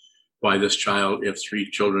 when, why this child, if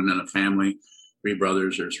 3 children in a family, 3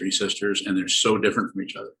 brothers or 3 sisters, and they're so different from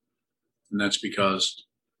each other. And that's because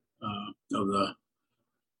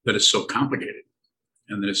that it's so complicated,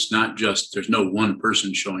 and that it's not just, there's no one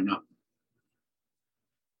person showing up.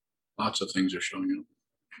 Lots of things are showing up.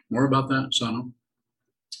 More about that, Sano?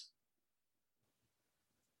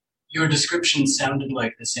 Your description sounded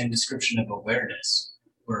like the same description of awareness,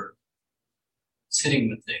 or sitting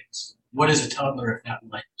with things. What is a toddler if not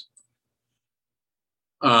enlightened?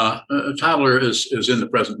 A toddler is in the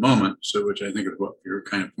present moment, so which I think is what you're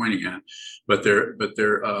kind of pointing at, but they're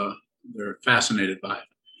fascinated by it,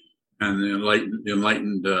 and the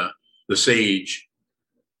enlightened, the sage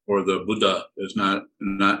or the Buddha is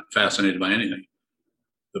not fascinated by anything.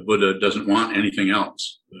 The Buddha doesn't want anything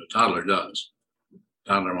else. The toddler does. The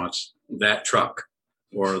toddler wants that truck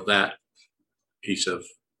or that piece of,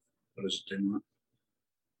 what is it they want?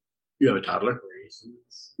 You have a toddler?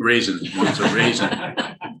 Raisins. Wants a raisin.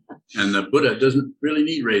 And the Buddha doesn't really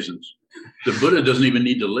need raisins. The Buddha doesn't even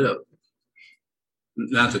need to live.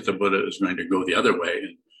 Not that the Buddha is going to go the other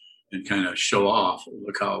way and kind of show off.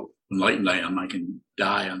 Look how enlightened I am. I can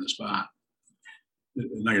die on the spot.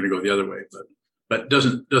 It's not going to go the other way, but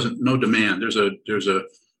doesn't no demand. There's a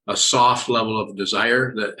soft level of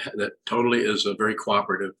desire that totally is very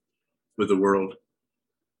cooperative with the world.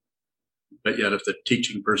 But yet, if the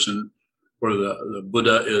teaching person or the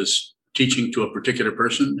Buddha is teaching to a particular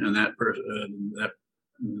person, and that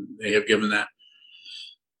they have given that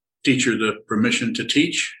teacher the permission to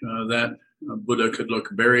teach, that Buddha could look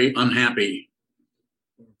very unhappy,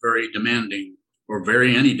 very demanding, or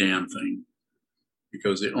very any damn thing,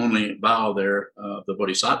 because the only vow there of the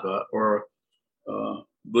Bodhisattva or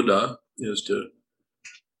Buddha is to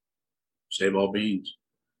save all beings.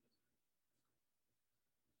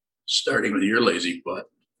 Starting with your lazy butt.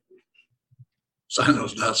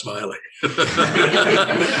 Sano's not smiling.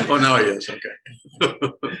 Oh, now he is. Okay.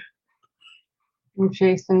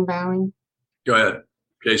 Jason bowing. Go ahead,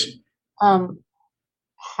 Jason.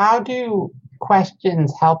 How do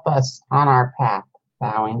questions help us on our path,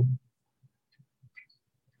 bowing?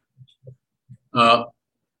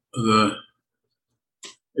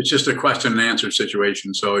 It's just a question and answer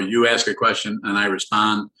situation. So you ask a question and I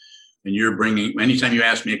respond, and you're bringing, anytime you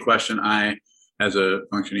ask me a question, I, as a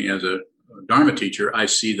functioning as a Dharma teacher, I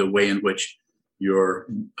see the way in which you're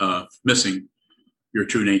missing your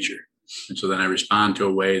true nature. And so then I respond to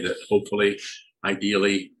a way that hopefully,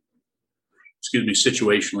 ideally,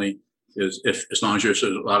 situationally, is if as long as there's a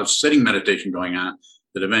lot of sitting meditation going on,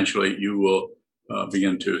 that eventually you will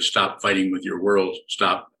begin to stop fighting with your world,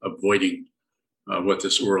 stop avoiding what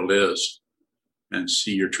this world is, and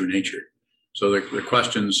see your true nature. So the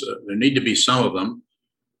questions, there need to be some of them.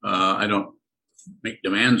 I don't make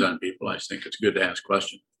demands on people. I think it's good to ask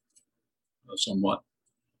questions somewhat.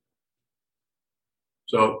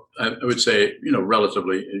 So I would say,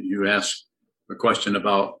 relatively, you ask a question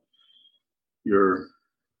about your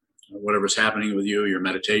whatever's happening with you, your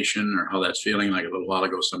meditation, or how that's feeling. Like a little while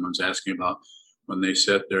ago, someone's asking about when they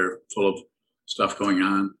sit, they're full of stuff going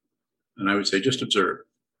on. And I would say, just observe.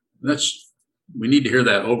 We need to hear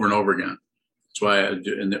that over and over again. That's why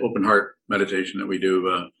in the open heart meditation that we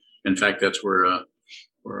do, in fact, that's where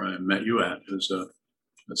I met you at, is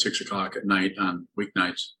at 6 o'clock at night on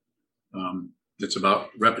weeknights. It's about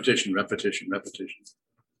repetition, repetition, repetition.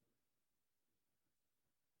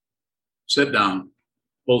 Sit down,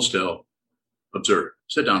 hold still, observe.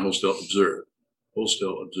 Sit down, hold still, observe. Hold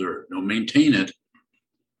still, observe. No, maintain it,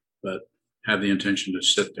 but have the intention to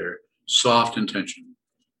sit there. Soft intention,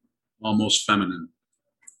 almost feminine.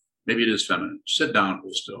 Maybe it is feminine. Sit down,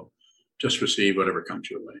 hold still. Just receive whatever comes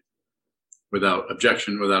your way. Without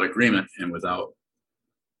objection, without agreement, and without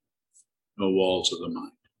no walls of the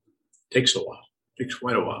mind. Takes a while. Takes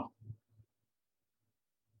quite a while.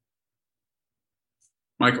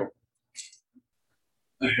 Michael.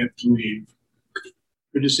 I have to leave.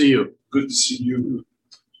 Good to see you. Good to see you.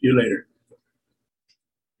 See you later.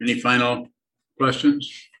 Any final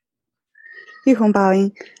questions? 玉红报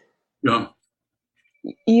应. Yeah.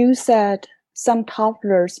 You said some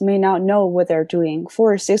toddlers may not know what they're doing.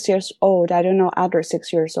 For 6 years old, I don't know other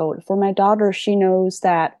 6 years old. For my daughter, she knows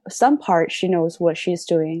that some part she knows what she's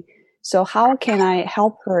doing. So how can I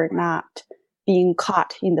help her not being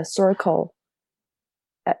caught in the circle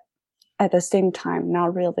at the same time,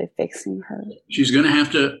 not really fixing her? She's going to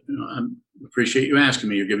have to, I appreciate you asking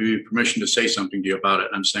me. You're giving me permission to say something to you about it.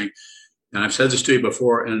 I'm saying, and I've said this to you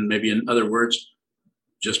before, and maybe in other words,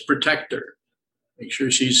 just protect her. Make sure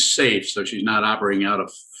she's safe so she's not operating out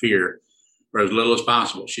of fear for as little as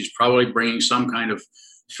possible. She's probably bringing some kind of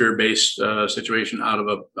fear-based situation out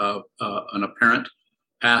of an apparent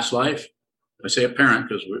past life. I say apparent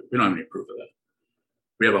because we don't have any proof of that.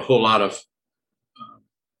 We have a whole lot of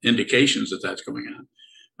indications that that's going on.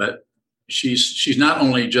 But she's not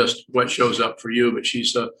only just what shows up for you, but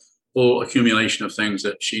she's a whole accumulation of things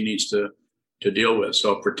that she needs to deal with.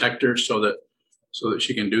 So protect her so that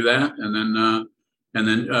she can do that, and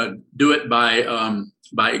then do it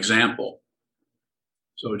by example.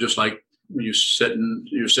 So just like when you're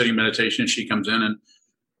sitting meditation, she comes in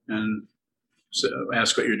and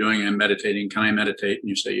ask what you're doing and meditating. Can I meditate? And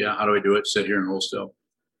you say, yeah. How do I do it? Sit here and hold still.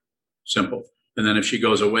 Simple. And then if she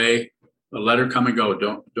goes away, let her come and go.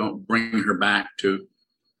 Don't bring her back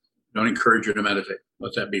don't encourage her to meditate.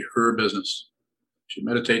 Let that be her business. If she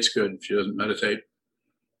meditates, good. If she doesn't meditate,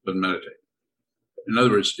 doesn't meditate. In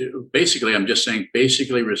other words, basically, I'm just saying,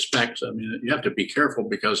 basically respect. I mean, you have to be careful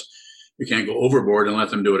because you can't go overboard and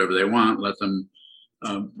let them do whatever they want. Let them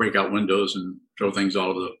break out windows and throw things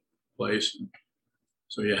all over the place.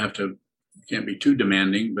 So you can't be too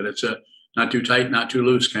demanding, but it's a not too tight, not too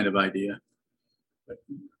loose kind of idea. But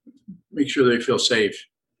make sure they feel safe.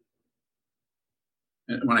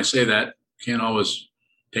 And when I say that, can't always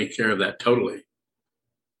take care of that totally.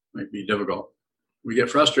 Might be difficult. We get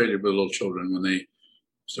frustrated with little children when they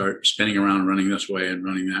start spinning around, running this way and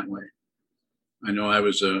running that way. I know I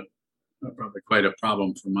was probably quite a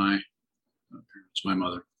problem for my parents, my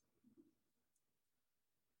mother.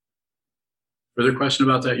 Further question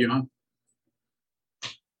about that, Johan?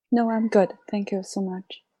 No, I'm good. Thank you so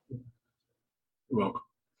much. You're welcome.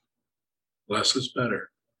 Less is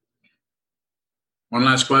better. One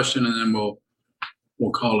last question, and then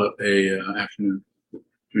we'll call it a afternoon.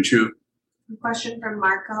 Junchu. Question from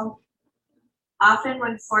Marco. Often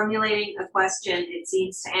when formulating a question, it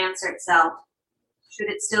seems to answer itself. Should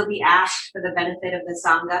it still be asked for the benefit of the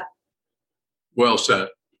Sangha? Well said.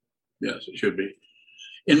 Yes, it should be.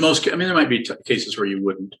 In most, there might be cases where you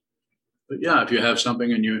wouldn't. But yeah, if you have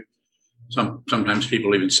something and sometimes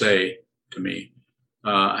people even say to me,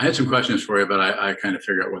 I had some questions for you, but I kind of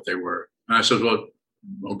figured out what they were. And I said, well,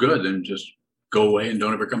 good, then just go away and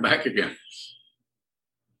don't ever come back again.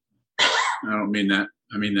 I don't mean that.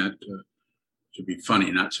 I mean that to be funny,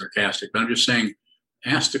 not sarcastic. But I'm just saying,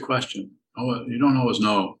 ask the question. Oh, you don't always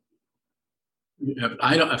know. If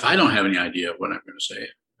I don't have any idea what I'm going to say,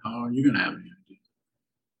 how are you going to have any idea?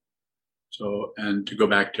 So, and to go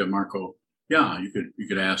back to Marco, yeah, you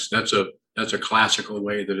could ask. That's a classical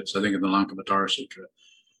way that it's, I think, in the Lankavatara Sutra,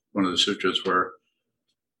 one of the sutras where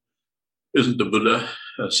isn't the Buddha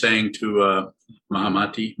saying to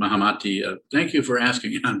Mahamati, thank you for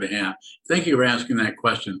asking on behalf. Thank you for asking that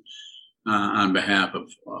question on behalf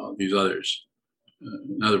of these others.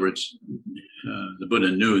 In other words, the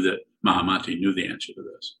Buddha knew that Mahamati knew the answer to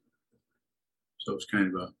this. So it's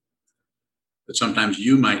kind of but sometimes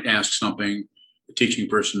you might ask something, the teaching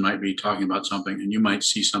person might be talking about something, and you might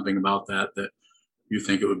see something about that you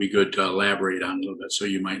think it would be good to elaborate on a little bit. So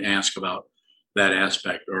you might ask about that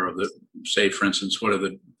aspect, or of the, say, for instance, are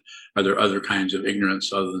there other kinds of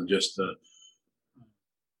ignorance other than just the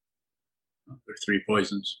three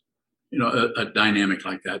poisons? A dynamic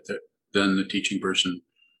like that then the teaching person,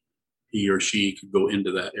 he or she, could go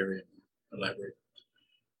into that area and elaborate.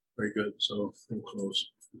 Very good. So we'll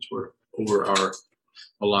close. Since we're over our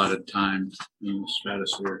allotted time in the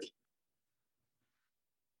stratosphere.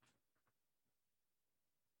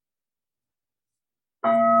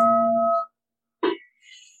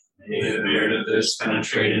 May the merit of this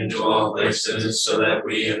penetrate into all places, so that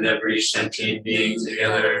we and every sentient being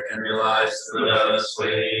together can realize the Buddha's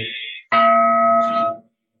way.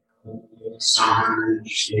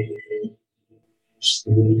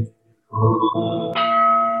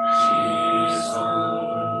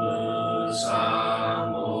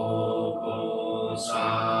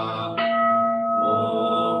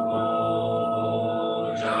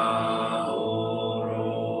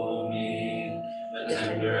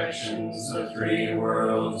 The three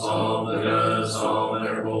worlds, all Buddhas, all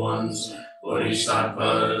venerable ones,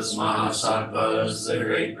 Bodhisattvas, Mahasattvas, the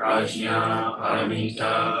great Prajna,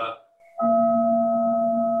 Paramita.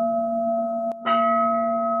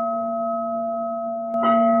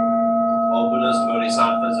 All Buddhas and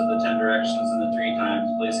Bodhisattvas of the 10 directions and the 3 times,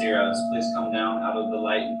 please hear us. Please come down out of the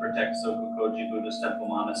light and protect Sokukoji Buddhist Temple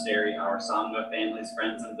Monastery, our Sangha, families,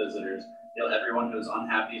 friends, and visitors. Heal everyone who is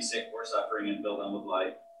unhappy, sick, or suffering, and fill them with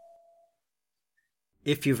light.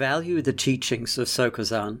 If you value the teachings of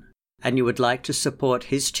Sokuzan, and you would like to support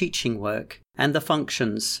his teaching work and the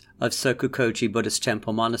functions of Sokukoji Buddhist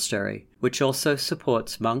Temple Monastery, which also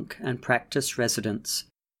supports monk and practice residents,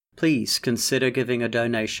 please consider giving a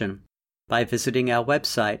donation by visiting our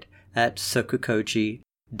website at sokukoji.org.